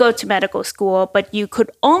could go to medical school, but you could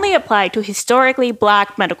only apply to historically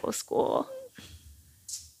Black medical school.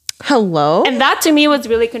 Hello? And that to me was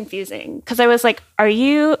really confusing because I was like, are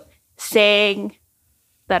you saying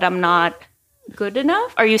that I'm not good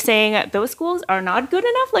enough? Are you saying that those schools are not good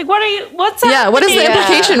enough? Like, what's happening? Yeah, what is the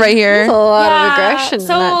implication right here? There's a lot of aggression in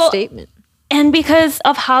that statement. And because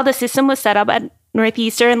of how the system was set up at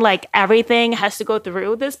Northeastern, like everything has to go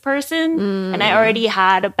through this person. And I already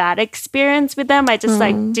had a bad experience with them. I just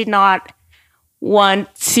like did not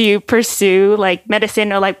want to pursue like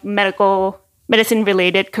medicine or like medicine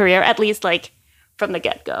related career, at least like from the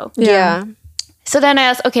get-go. Yeah. So then I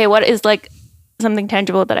asked, okay, what is like something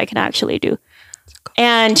tangible that I can actually do?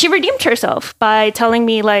 And she redeemed herself by telling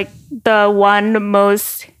me like the one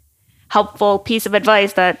most helpful piece of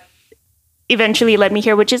advice that eventually led me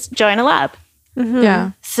here, which is join a lab.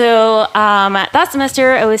 Yeah. So that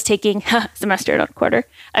semester I was taking, semester, not quarter,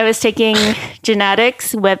 I was taking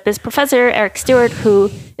genetics with this professor, Eric Stewart, who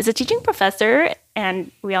is a teaching professor.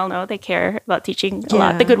 And we all know they care about teaching a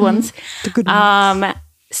lot, the good ones. The good ones.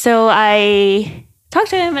 So I talked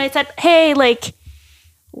to him and I said, hey, like,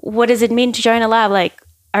 what does it mean to join a lab? Like,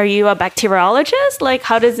 are you a bacteriologist? Like,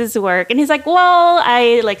 how does this work? And he's like, well,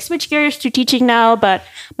 I like switch gears to teaching now, but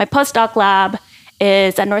my postdoc lab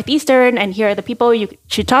is at Northeastern and here are the people you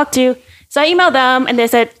should talk to. So I emailed them and they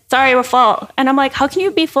said, sorry, we're full. And I'm like, how can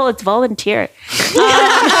you be full? It's volunteer.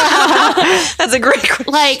 That's a great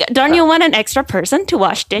question. Like, don't you want an extra person to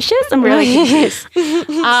wash dishes? I'm really confused.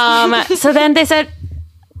 So then they said,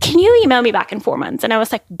 can you email me back in 4 months? And I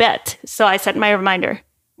was like, bet. So I sent my reminder.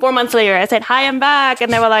 4 months later, I said, hi, I'm back.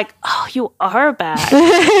 And they were like, oh, you are back.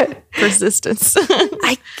 Persistence.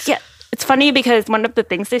 It's funny because one of the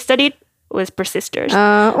things they studied was persisters. So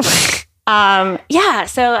I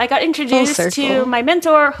got introduced to my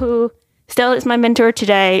mentor, who still is my mentor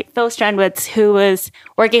today, Phil Strandwitz, who was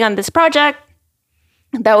working on this project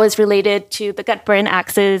that was related to the gut-brain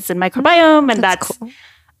axis and microbiome. And that's cool.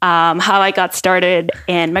 How I got started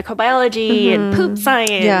in microbiology and poop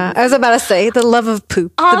science. Yeah, I was about to say the love of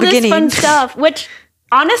poop. All the this fun stuff, which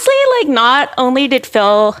honestly, like, not only did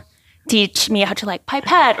Phil teach me how to like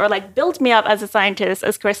pipette or like build me up as a scientist,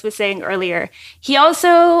 as Chris was saying earlier, he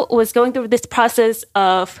also was going through this process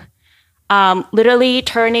of literally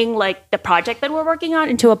turning like the project that we're working on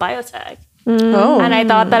into a biotech. And I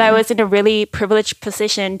thought that I was in a really privileged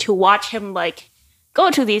position to watch him like go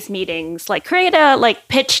to these meetings, like create a like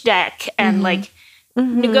pitch deck and like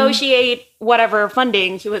negotiate whatever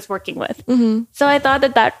funding he was working with. So I thought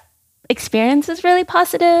that experience was really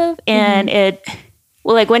positive, and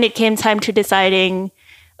like when it came time to deciding,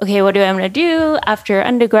 okay, what do I want to do after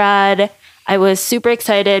undergrad, I was super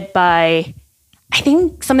excited by, I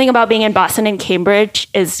think something about being in Boston and Cambridge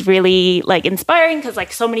is really like inspiring because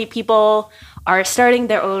like so many people are starting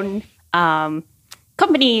their own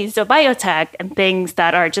companies or biotech and things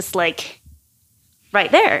that are just like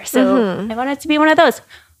right there. So I wanted to be one of those.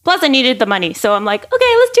 Plus I needed the money. So I'm like,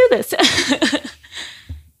 okay, let's do this.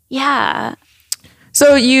 Yeah.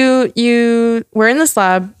 So you were in this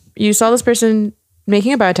lab, you saw this person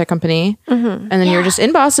making a biotech company, and then you're just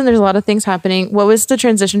in Boston. There's a lot of things happening. What was the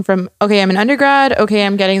transition from, okay, I'm an undergrad, okay,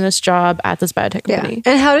 I'm getting this job at this biotech company?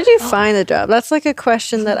 And how did you find the job? That's like a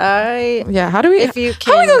question that how do we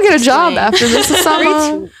go get a job after this? How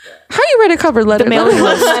you write a cover letter? The mailing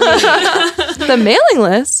list. The mailing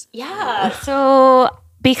list? Yeah. So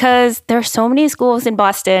because there's so many schools in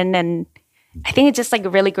Boston, and I think it's just like a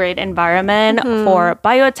really great environment for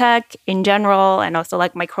biotech in general and also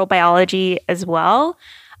like microbiology as well.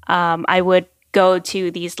 I would go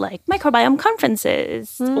to these like microbiome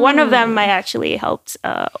conferences. One of them I actually helped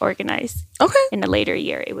organize in a later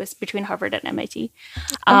year. It was between Harvard and MIT.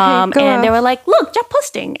 And they were like, look, job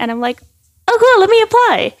posting. And I'm like, oh, cool, let me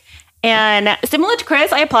apply. And similar to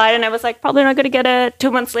Chris, I applied and I was like, probably not going to get it.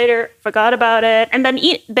 2 months later, forgot about it. And then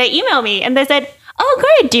they emailed me and they said,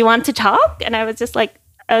 oh, great. Do you want to talk? And I was just like,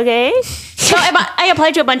 okay. So I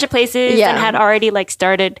applied to a bunch of places and had already like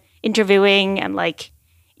started interviewing and like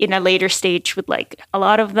in a later stage with like a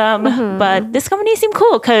lot of them. But this company seemed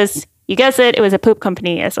cool because you guessed it was a poop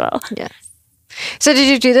company as well. Yes. So did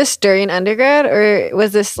you do this during undergrad or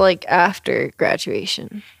was this like after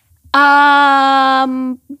graduation?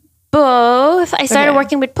 Both. I started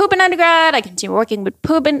working with poop in undergrad. I continued working with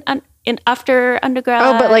poop in after undergrad.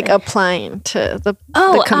 Oh, but like applying to the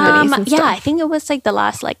companies and stuff. Yeah, I think it was like the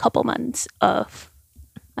last like couple months of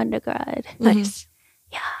undergrad. Nice.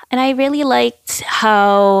 Yeah, and I really liked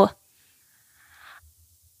how,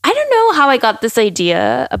 I don't know how I got this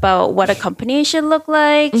idea about what a company should look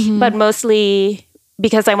like, but mostly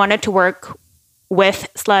because I wanted to work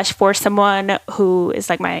with/for someone who is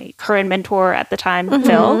like my current mentor at the time,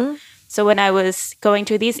 Phil. So when I was going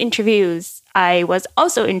to these interviews, I was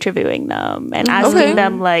also interviewing them and asking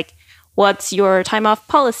them like, what's your time off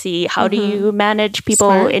policy? How do you manage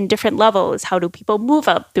people in different levels? How do people move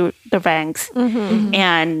up through the ranks?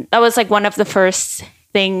 And that was like one of the first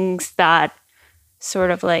things that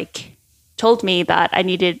sort of like told me that I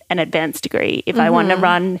needed an advanced degree if I want to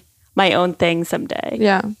run my own thing someday.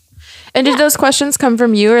 Yeah. And did those questions come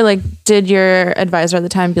from you, or like did your advisor at the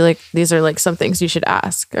time be like, these are like some things you should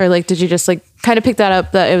ask? Or like did you just like kind of pick that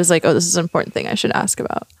up that it was like, oh, this is an important thing I should ask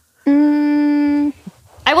about?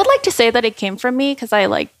 I would like to say that it came from me because I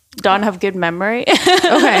like don't have good memory.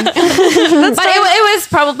 Okay. But it was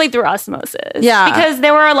probably through osmosis. Yeah. Because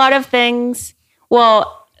there were a lot of things.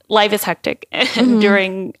 Well, life is hectic.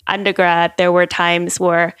 During undergrad, there were times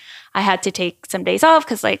where I had to take some days off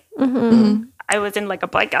because like I was in like a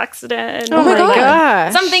bike accident. Oh my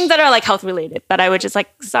gosh. Some things that are like health related, but I was just like,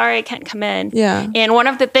 sorry, I can't come in. Yeah. And one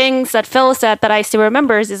of the things that Phil said that I still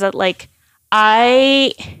remember is that like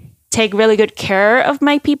I take really good care of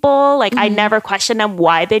my people. Like I never question them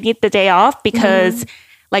why they need the day off because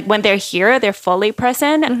like when they're here, they're fully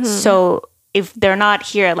present. So if they're not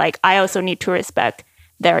here, like I also need to respect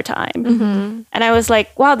their time. And I was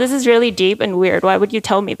like, wow, this is really deep and weird. Why would you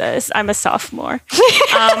tell me this? I'm a sophomore.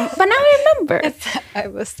 But now I remember. I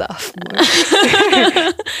was sophomore.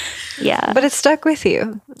 Yeah. But it stuck with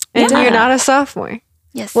you. And Yeah. you're not a sophomore.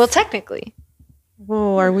 Yes. Well, technically.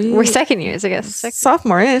 Whoa, are we? We're second years, I guess.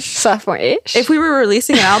 Sophomore-ish. Sophomore-ish. If we were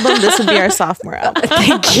releasing an album, this would be our sophomore album.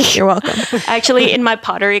 Thank you. You're welcome. Actually, in my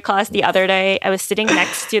pottery class the other day, I was sitting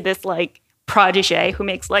next to this like protege who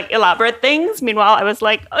makes like elaborate things. Meanwhile, I was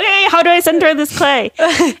like, okay, how do I center this clay?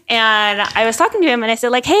 And I was talking to him and I said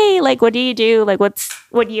like, hey, like, what do you do? Like,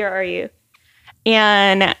 what year are you?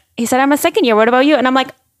 And he said, I'm a second year. What about you? And I'm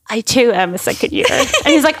like, I too am a second year. And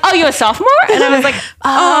he's like, oh, you're a sophomore? And I was like,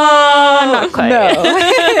 oh, not quite.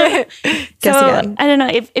 No. Guess So, again. I don't know.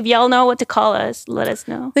 If y'all know what to call us, let us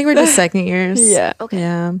know. I think we're just second years. Yeah. Okay.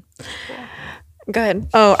 Yeah. Go ahead.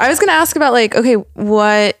 Oh, I was going to ask about like, okay,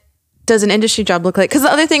 what does an industry job look like? Because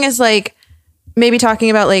the other thing is like maybe talking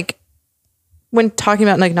about like when talking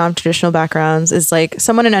about like non-traditional backgrounds is like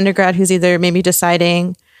someone in undergrad who's either maybe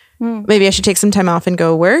deciding maybe I should take some time off and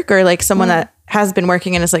go work, or like someone that has been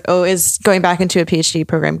working and is like, oh, is going back into a PhD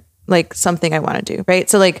program like something I want to do, right?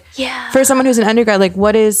 So like for someone who's an undergrad, like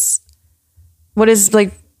what is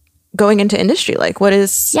like going into industry like? What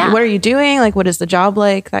are you doing? Like what is the job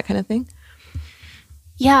like? That kind of thing.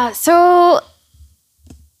 Yeah. So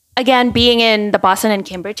again, being in the Boston and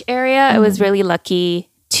Cambridge area, I was really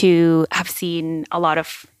lucky to have seen a lot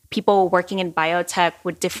of people working in biotech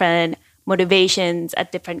with different motivations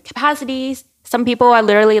at different capacities. Some people are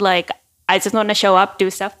literally like, I just want to show up,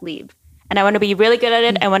 do stuff, leave. And I want to be really good at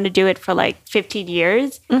it. I want to do it for like 15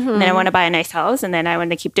 years. And then I want to buy a nice house. And then I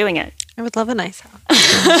want to keep doing it. I would love a nice house.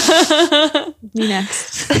 Me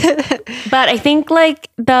next. But I think like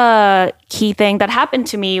the key thing that happened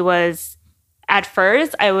to me was at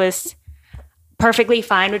first I was perfectly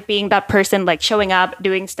fine with being that person, like showing up,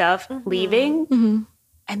 doing stuff, leaving.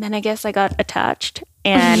 And then I guess I got attached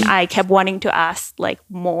and I kept wanting to ask like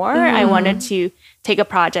more. I wanted to take a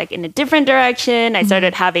project in a different direction. I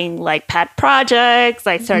started having like pet projects.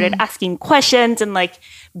 I started asking questions in like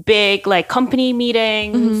big like company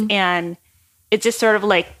meetings. And it just sort of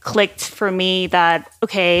like clicked for me that,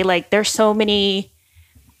 okay, like there's so many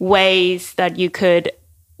ways that you could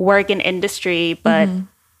work in industry, but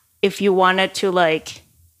if you wanted to like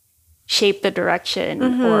shape the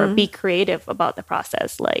direction or be creative about the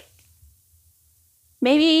process, like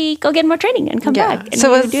maybe go get more training and come back and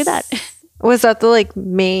So do that. Was that the like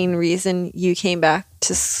main reason you came back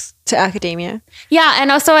to academia? Yeah,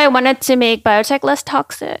 and also I wanted to make biotech less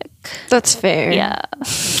toxic. That's fair. Yeah.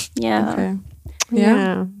 Okay.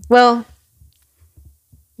 Yeah. Well,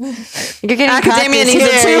 you're getting Academia practice needs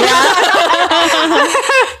it here. too.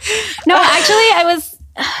 No, actually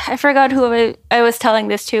I forgot who I was telling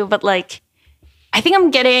this to, but like I think I'm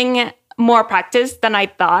getting more practice than I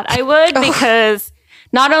thought I would because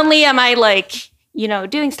not only am I like, you know,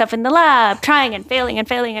 doing stuff in the lab, trying and failing and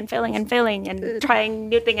failing and failing and failing and trying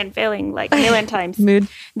new thing and failing like a million times. Mood.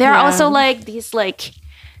 There are also like these like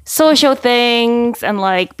social things and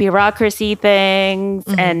like bureaucracy things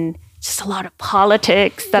and just a lot of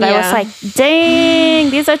politics that I was like, dang,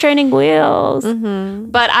 these are training wheels.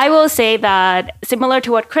 But I will say that similar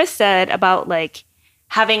to what Chris said about like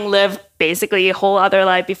having lived basically a whole other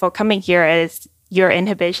life before coming here, is your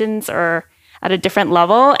inhibitions are at a different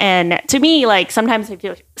level. And to me, like sometimes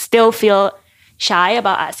I still feel shy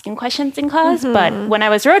about asking questions in class. But when I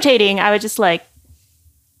was rotating, I was just like,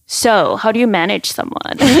 so how do you manage someone?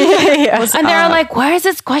 And they're like, where is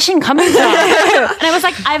this question coming from? And I was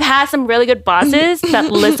like, I've had some really good bosses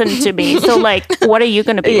that listen to me. So like, what are you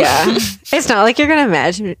going to be? Yeah. It's not like you're going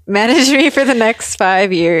to manage me for the next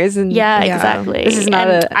 5 years. And Yeah, exactly. This is not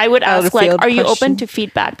and a I would out of ask, like, field are you question. open to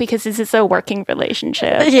feedback? Because this is a working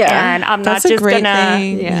relationship. Yeah. And I'm That's not a just great gonna,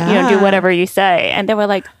 thing. you know, do whatever you say. And they were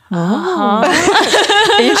like,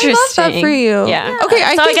 Interesting. I love that for you. Yeah. Okay.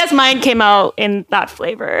 I guess mine came out in that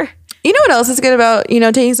flavor. You know what else is good about, you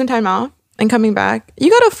know, taking some time off and coming back? You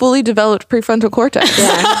got a fully developed prefrontal cortex.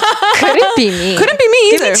 Couldn't be me. Couldn't be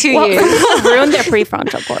me Give either. me 2 years. People ruin their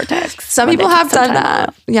prefrontal cortex. Some when people they have take some done time that.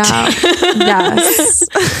 off. Yeah.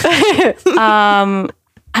 Yes.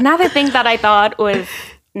 Another thing that I thought was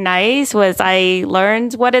nice was I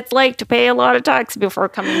learned what it's like to pay a lot of tax before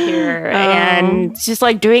coming here and just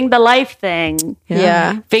like doing the life thing.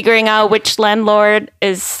 Yeah. Figuring out which landlord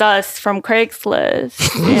is sus from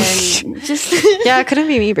Craigslist. And just, Yeah, it couldn't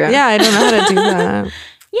be me, bro. Yeah, I don't know how to do that.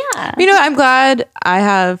 yeah. You know, I'm glad I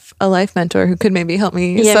have a life mentor who could maybe help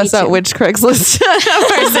me Yeah, me suss out too. which Craigslist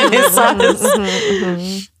person is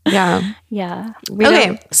sus. Yeah. Yeah.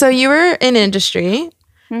 Okay, so you were in industry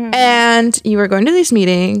and you were going to these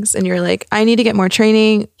meetings and you're like, I need to get more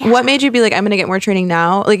training. What made you be like, I'm going to get more training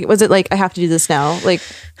now? Like, was it like, I have to do this now? Like,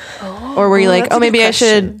 or were you like, that's a oh, maybe good I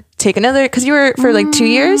should take another? Because you were for like 2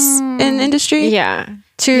 years in industry. Yeah.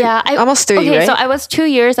 Almost 3, okay, right? so I was 2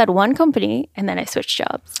 years at one company and then I switched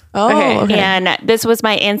jobs. Oh, okay. And this was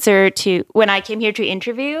my answer to when I came here to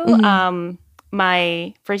interview.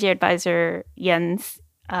 My first year advisor, Jens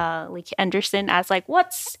like Anderson, asked like,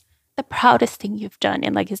 what's the proudest thing you've done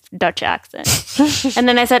in like his Dutch accent? And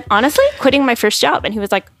then I said, honestly, quitting my first job. And he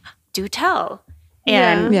was like, do tell.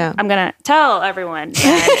 And Yeah. I'm going to tell everyone. And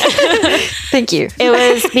Thank you. it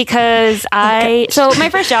was because so my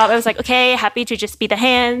first job, I was like, okay, happy to just be the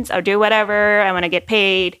hands. I'll do whatever. I want to get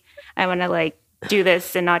paid. I want to like do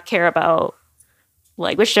this and not care about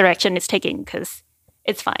like which direction it's taking because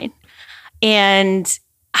it's fine. And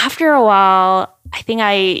after a while, I think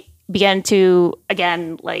I began to,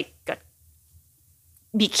 again, like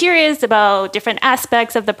be curious about different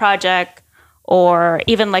aspects of the project or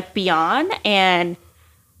even like beyond. And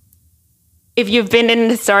if you've been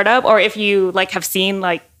in a startup or if you like have seen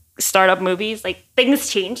like startup movies, like things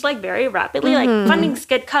change like very rapidly. Like fundings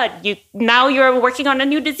get cut. Now you're working on a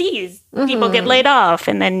new disease. People get laid off,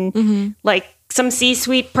 and then like some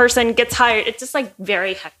C-suite person gets hired. It's just like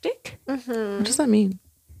very hectic. What does that mean?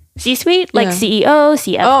 C-suite, like Yeah. CEO,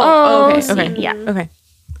 CFO. Oh, okay. Yeah. Okay.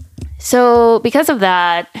 So because of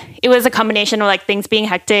that, it was a combination of like things being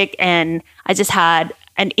hectic, and I just had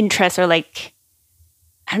an interest or like,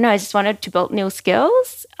 I don't know, I just wanted to build new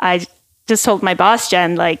skills. I just told my boss,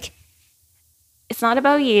 Jen, like, it's not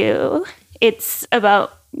about you. It's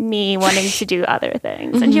about me wanting to do other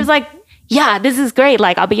things. And she was like, yeah, this is great.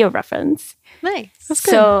 Like, I'll be your reference. Nice.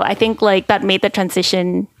 So I think like that made the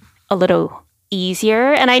transition a little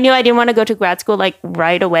easier. And I knew I didn't want to go to grad school like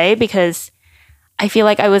right away because I feel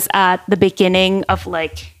like I was at the beginning of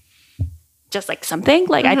like just like something.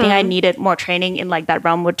 Like I think I needed more training in like that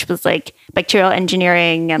realm, which was like bacterial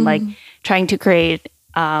engineering and like trying to create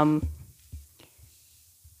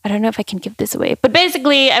I don't know if I can give this away, but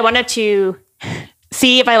basically I wanted to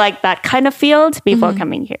see if I like that kind of field before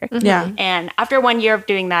coming here. Yeah. And after 1 year of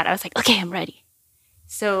doing that, I was like, okay, I'm ready.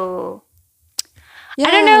 So I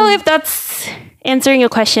don't know if that's answering your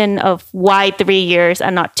question of why 3 years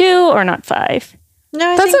and not 2 or not 5.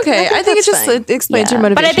 No, That's okay. I think it just explains your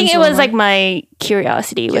motivation. But I think it was like my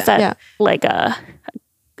curiosity was at like a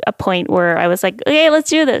point where I was like, okay, let's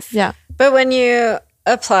do this. Yeah. But when you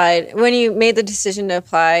made the decision to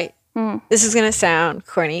apply, this is going to sound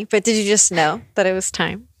corny, but did you just know that it was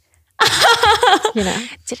time? You know?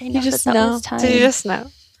 Did I know just that know? was time? Did you just know?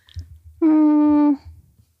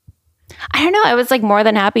 I don't know. I was like more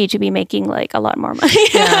than happy to be making like a lot more money.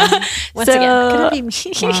 Yeah. Once again, could it be me?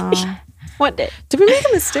 Wow. One day. Did we make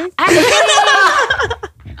a mistake? I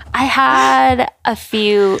had a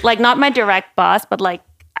few, like not my direct boss, but like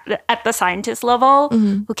at the scientist level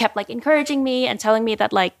who kept like encouraging me and telling me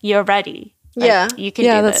that like, you're ready. Like, Yeah. you can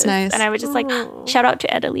Yeah, do that's this. nice. And I was just like, shout out to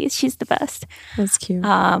Edelise. She's the best. That's cute.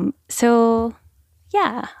 So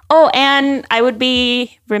yeah. Oh, and I would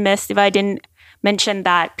be remiss if I didn't mention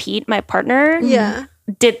that Pete, my partner, Yeah.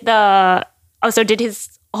 did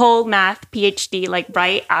his whole math PhD like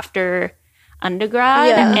right after undergrad.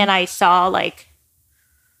 Yeah. And I saw like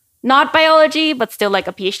not biology, but still like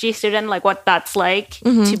a PhD student, like what that's like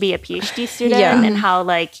to be a PhD student Yeah. and how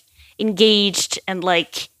like engaged and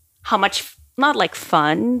like how much not like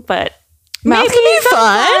fun, but Math maybe can be some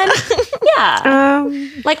fun. Yeah.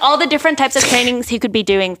 Like all the different types of trainings he could be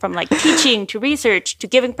doing from like teaching to research to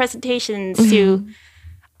giving presentations to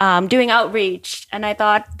doing outreach. And I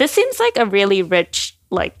thought this seems like a really rich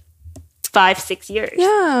like 5-6 years.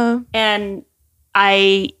 Yeah. And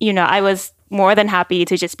I was more than happy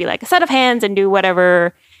to just be like a set of hands and do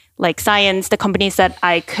whatever like science the company said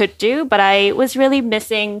I could do. But I was really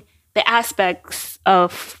missing the aspects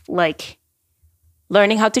of like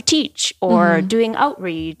learning how to teach or doing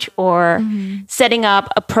outreach or setting up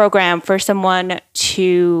a program for someone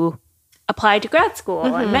to apply to grad school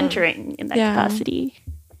and mentoring in that capacity.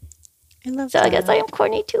 I love So that. I guess I am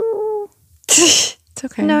corny too. It's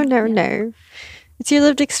okay. No. It's your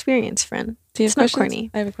lived experience, friend. Do you have It's not questions?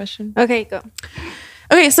 corny. I have a question. Okay, go.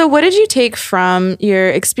 Okay, so what did you take from your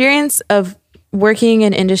experience of working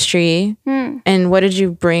in industry and what did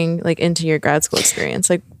you bring like into your grad school experience?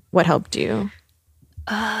 Like what helped you?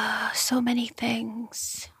 So many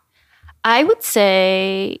things. I would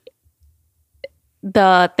say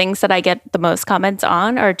the things that I get the most comments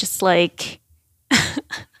on are just like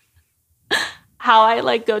how I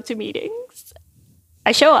like go to meetings.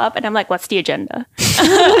 I show up and I'm like, what's the agenda?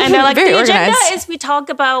 And they're like, Very the organized. agenda is we talk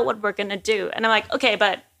about what we're going to do. And I'm like, okay,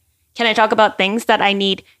 but can I talk about things that I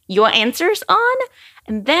need your answers on?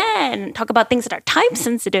 And then talk about things that are time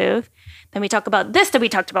sensitive. Then we talk about this that we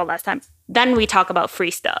talked about last time. Then we talk about free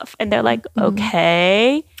stuff. And they're like,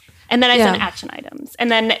 okay. And then I send action items. And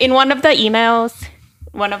then in one of the emails,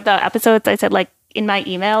 one of the episodes, I said like in my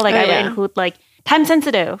email, like I would include like time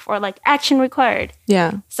sensitive or like action required.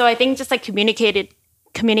 Yeah. So I think just like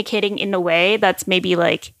communicating in a way that's maybe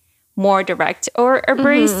like more direct or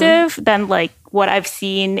abrasive than like what I've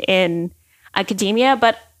seen in academia.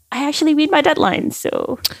 But I actually read my deadlines,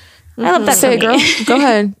 so I love that. Say for it, me.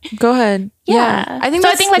 girl. Go ahead. Yeah. I think so.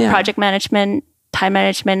 I that's- think like yeah. project management, time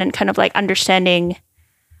management, and kind of like understanding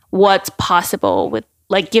what's possible with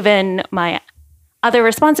like given my other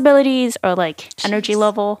responsibilities or like energy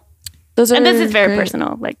level. Those are And this is very great.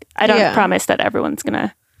 personal. Like I don't promise that everyone's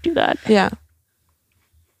gonna do that. Yeah.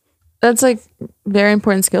 That's like very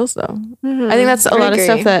important skills though. I think that's a lot of agree.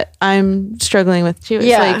 stuff that I'm struggling with too. It's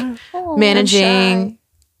Yeah. like managing.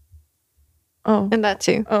 Oh. And that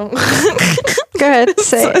too. Oh. Go ahead.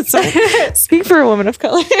 Say it. Speak for a woman of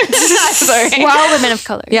color. Sorry. We're all women of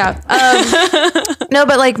color. Yeah. No,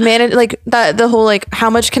 but like manage like that the whole like how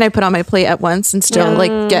much can I put on my plate at once and still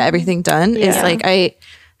like get everything done is like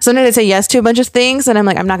sometimes I say yes to a bunch of things and I'm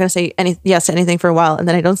like I'm not gonna say yes to anything for a while and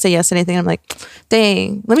then I don't say yes to anything and I'm like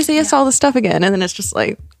dang let me say yes to all this stuff again and then it's just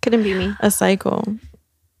like Couldn't be me. a cycle.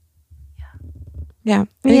 Yeah.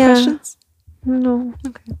 Any questions? No.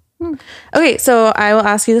 Okay, so I will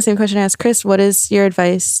ask you the same question I asked Chris. What is your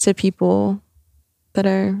advice to people that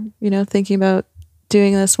are, thinking about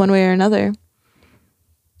doing this one way or another?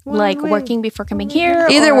 Like working before coming here.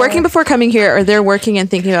 Either or- working before coming here or they're working and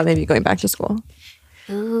thinking about maybe going back to school.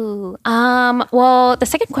 Ooh. Well, the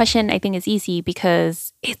second question I think is easy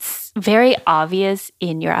because it's very obvious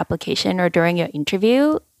in your application or during your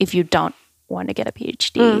interview if you don't want to get a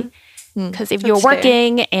PhD. Because if you're That's fair.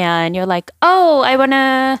 working and you're like, oh, I want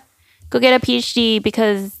to go get a PhD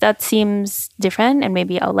because that seems different and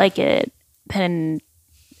maybe I'll like it, then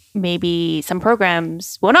maybe some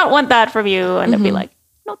programs will not want that from you and they'll be like,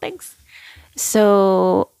 no, thanks.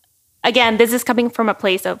 So again, this is coming from a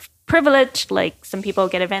place of privilege. Like some people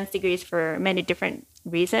get advanced degrees for many different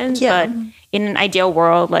reasons. Yeah. But in an ideal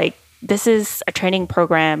world, like this is a training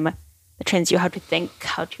program that trains you how to think,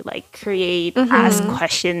 how to like create, ask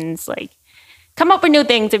questions, like come up with new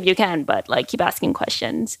things if you can, but like keep asking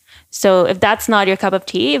questions. So if that's not your cup of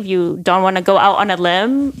tea, if you don't want to go out on a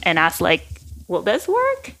limb and ask like, will this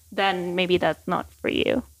work? Then maybe that's not for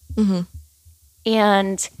you.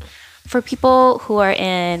 And for people who are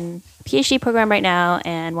in a PhD program right now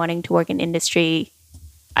and wanting to work in industry,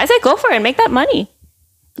 I say go for it. Make that money.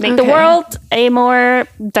 Make the world a more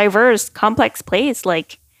diverse, complex place.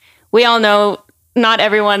 Like we all know not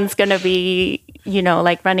everyone's going to be,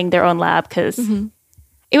 like running their own lab because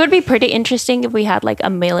it would be pretty interesting if we had like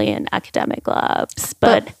 1 million academic labs.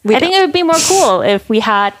 But I think it would be more cool if we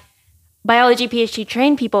had biology PhD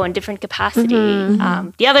trained people in different capacity.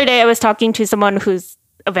 The other day I was talking to someone who's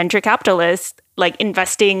a venture capitalist, like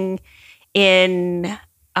investing in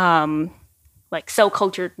like cell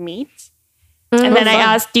cultured meat. And then I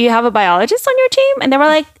asked, do you have a biologist on your team? And they were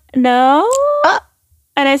like, no.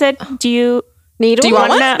 And I said, do you Do you want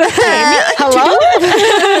one?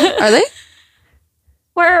 Hello? Are they?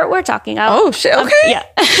 we're talking out. Oh shit. Okay. Yeah.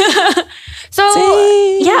 So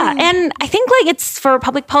Dang. yeah, and I think like it's for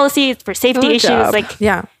public policy, it's for safety Good issues. job. Like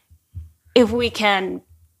Yeah. if we can,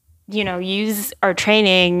 use our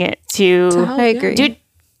training to I agree. do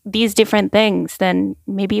these different things, then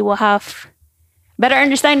maybe we'll have better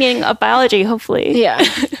understanding of biology, hopefully. Yeah.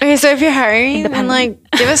 Okay, so if you're hiring, then like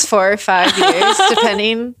give us 4 or 5 years,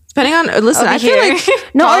 depending. Depending on listen, I feel here.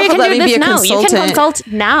 like No, Paul or you could can let do me be this a now. You can consultant. consult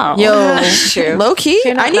now. Yo, That's true. low key,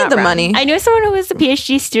 You're not I need that the wrong. money. I knew someone who was a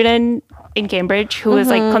PhD student in Cambridge who was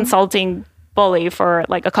like consulting fully for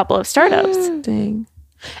like a couple of startups. Dang.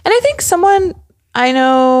 And I think someone I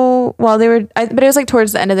know, but it was like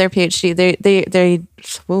towards the end of their PhD. They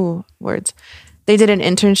words. They did an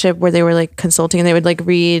internship where they were like consulting and they would like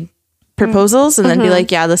read proposals and then be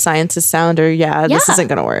like, yeah, the science is sound or this Yeah. isn't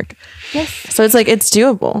going to work. Yes. So it's like, it's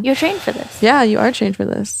doable. You're trained for this. Yeah, you are trained for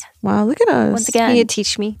this. Wow, look at us. Once Can again, you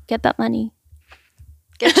teach me? get that money.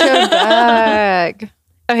 Get your bag.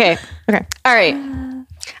 Okay. All right.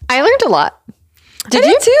 I learned a lot. Did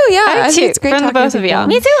you? too? Yeah. I did think too, it's great from the talking both to of people. y'all.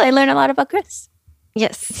 Me too. I learned a lot about Chris.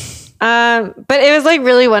 Yes. But it was like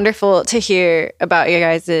really wonderful to hear about your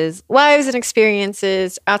guys' lives and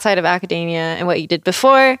experiences outside of academia and what you did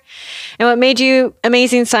before and what made you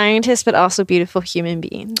amazing scientists, but also beautiful human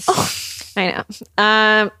beings. Oh. I know.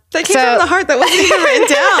 That came from the heart. That wasn't even written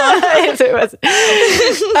down. Yes, it was.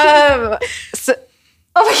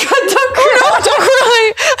 Oh my God, don't cry. No, don't cry.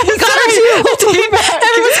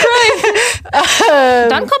 Everyone's crying.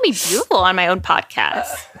 Don't call me beautiful on my own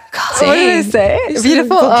podcast. What did I say?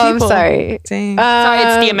 Beautiful. Oh, I'm people. sorry. Dang. Sorry,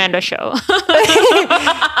 it's the Amanda show.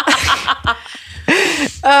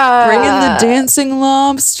 Bring in the dancing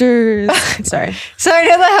lobsters. Sorry. So I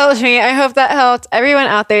know that helped me. I hope that helped everyone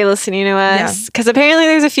out there listening to us. Because apparently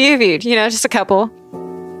there's a few of you, just a couple.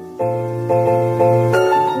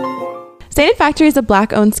 Sated Factory is a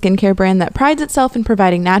Black-owned skincare brand that prides itself in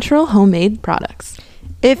providing natural, homemade products.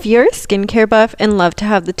 If you're a skincare buff and love to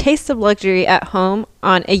have the taste of luxury at home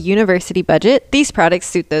on a university budget, these products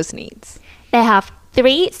suit those needs. They have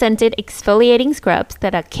 3 scented exfoliating scrubs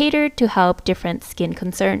that are catered to help different skin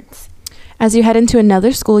concerns. As you head into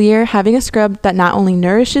another school year, having a scrub that not only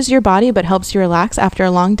nourishes your body but helps you relax after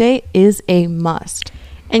a long day is a must.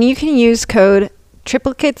 And you can use code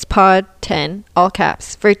TripleCateSPod10, all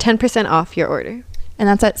caps, for 10% off your order. And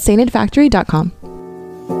that's at satedfactory.com.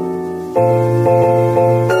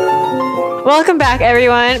 Welcome back,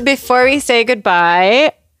 everyone. Before we say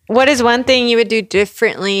goodbye, what is one thing you would do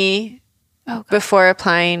differently before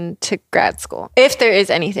applying to grad school? If there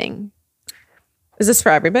is anything. Is this for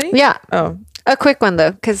everybody? Yeah. Oh. A quick one,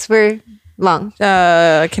 though, because we're long.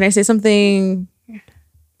 Can I say something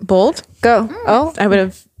bold? Go. Oh, I would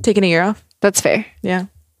have taken a year off. that's fair. Yeah.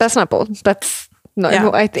 That's not bold. That's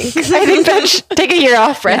normal, Yeah. I think. I think that's take a year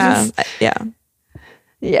off, friends. Yeah.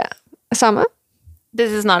 Yeah. Osama?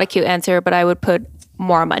 This is not a cute answer, but I would put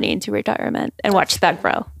more money into retirement and watch that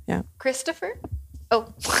grow. Yeah. Christopher?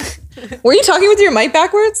 Oh. Were you talking with your mic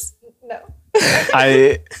backwards? No.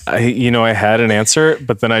 I had an answer,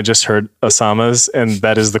 but then I just heard Osama's, and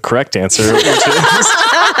that is the correct answer, which is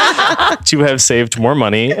to have saved more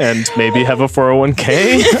money and maybe have a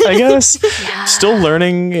 401k, I guess. Yeah. Still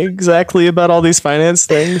learning exactly about all these finance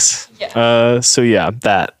things. Yeah.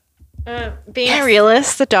 That. Being a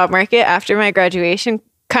realist, the job market after my graduation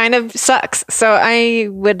kind of sucks. So I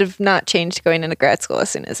would have not changed going into grad school as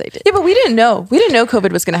soon as I did. Yeah, but we didn't know. We didn't know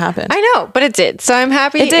COVID was going to happen. I know, but it did. So I'm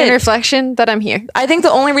happy in reflection that I'm here. I think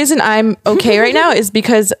the only reason I'm okay right now is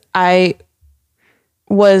because I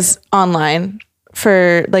was online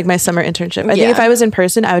for like my summer internship. I think if I was in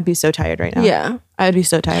person, I would be so tired right now. Yeah. I would be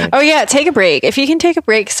so tired. Oh yeah, take a break. If you can take a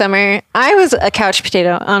break summer. I was a couch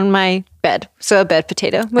potato on my bed. So a bed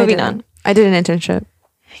potato. Moving on. I did an internship.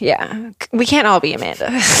 Yeah. We can't all be Amanda.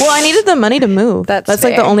 Well, I needed the money to move. That's like the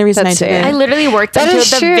fair. only reason That's I did fair. it. I literally worked That until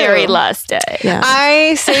is the true. very last day. Yeah.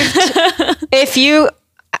 I saved. If you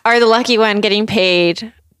are the lucky one getting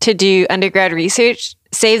paid to do undergrad research,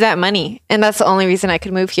 save that money. And that's the only reason I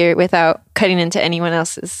could move here without cutting into anyone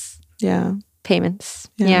else's payments.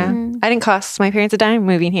 Yeah. I didn't cost my parents a dime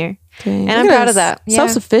moving here. Dang. And I'm Look at proud of us. that. Yeah.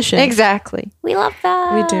 Self-sufficient. Exactly. We love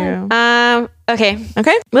that. We do. Okay.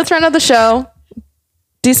 Okay. Let's round out the show.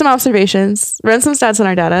 Do some observations. Run some stats on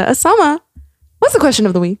our data. Asama, what's the question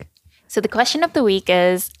of the week? So the question of the week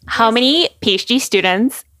is, how many PhD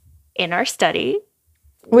students in our study?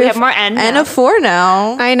 We have more N N now. of 4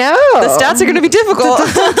 now. I know. The stats are going to be difficult.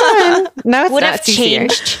 No, it's would not have easier.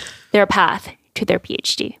 changed their path to their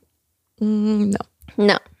PhD. No.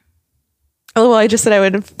 No. Oh, well, I just said I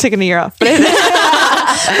would have taken a year off. But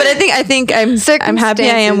I think I'm happy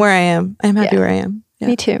I am where I am. I'm happy where I am. Yeah.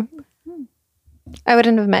 Me too. I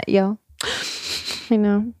wouldn't have met y'all. I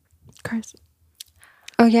know. Christ.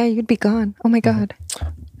 Oh yeah, you'd be gone. Oh my God.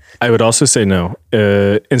 I would also say no,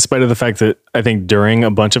 in spite of the fact that I think during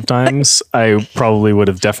a bunch of times, I probably would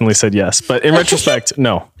have definitely said yes. But in retrospect,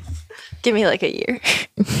 no. Give me like a year.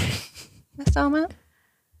 Miss Alma?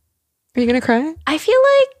 Are you going to cry? I feel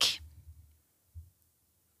like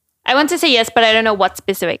I want to say yes, but I don't know what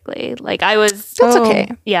specifically. Like I was, That's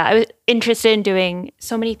okay. yeah, I was interested in doing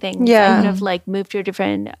so many things. Yeah. I could have like moved to a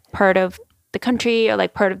different part of the country or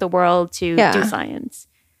like part of the world to do science.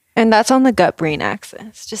 And that's on the gut brain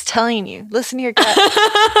axis. Just telling you. Listen to your gut.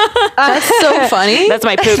 That's so funny. That's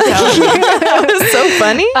my poop telling me. That was so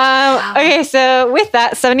funny. Okay, so with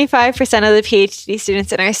that, 75% of the PhD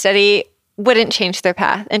students in our study wouldn't change their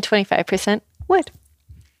path, and 25% would.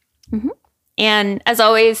 And as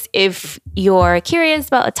always, if you're curious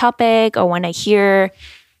about a topic or want to hear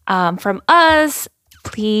from us,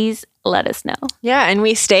 please let us know. Yeah, and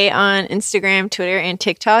we stay on Instagram, Twitter, and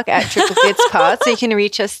TikTok at Triplicates Pod, so you can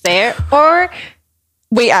reach us there. Or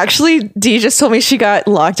Wait, actually, Dee just told me she got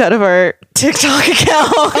locked out of our TikTok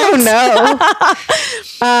account. oh no,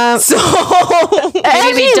 So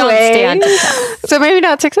Maybe don't stay on TikTok. so maybe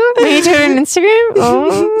not TikTok, maybe Twitter and Instagram.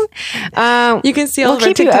 Oh. you can see all We'll of our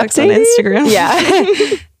keep you TikToks on updated. Instagram. Yeah.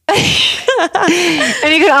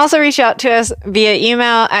 And you can also reach out to us via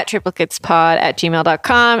email at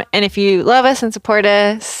triplicatespod@gmail.com. And if you love us and support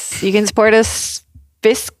us, you can support us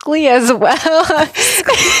fiscally as well.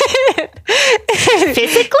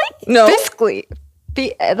 Physically? No. Fiscally.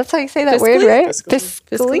 That's how you say that Fiscally? word, right?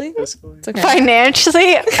 Fiscally? Fiscally. Okay.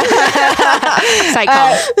 Financially.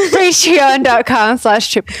 Psycho.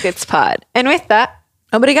 Patreon.com/triplicatespod. And with that,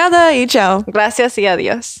 Obrigada y ciao. gracias y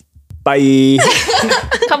adios. Bye.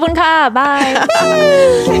 Kapun ka. Bye.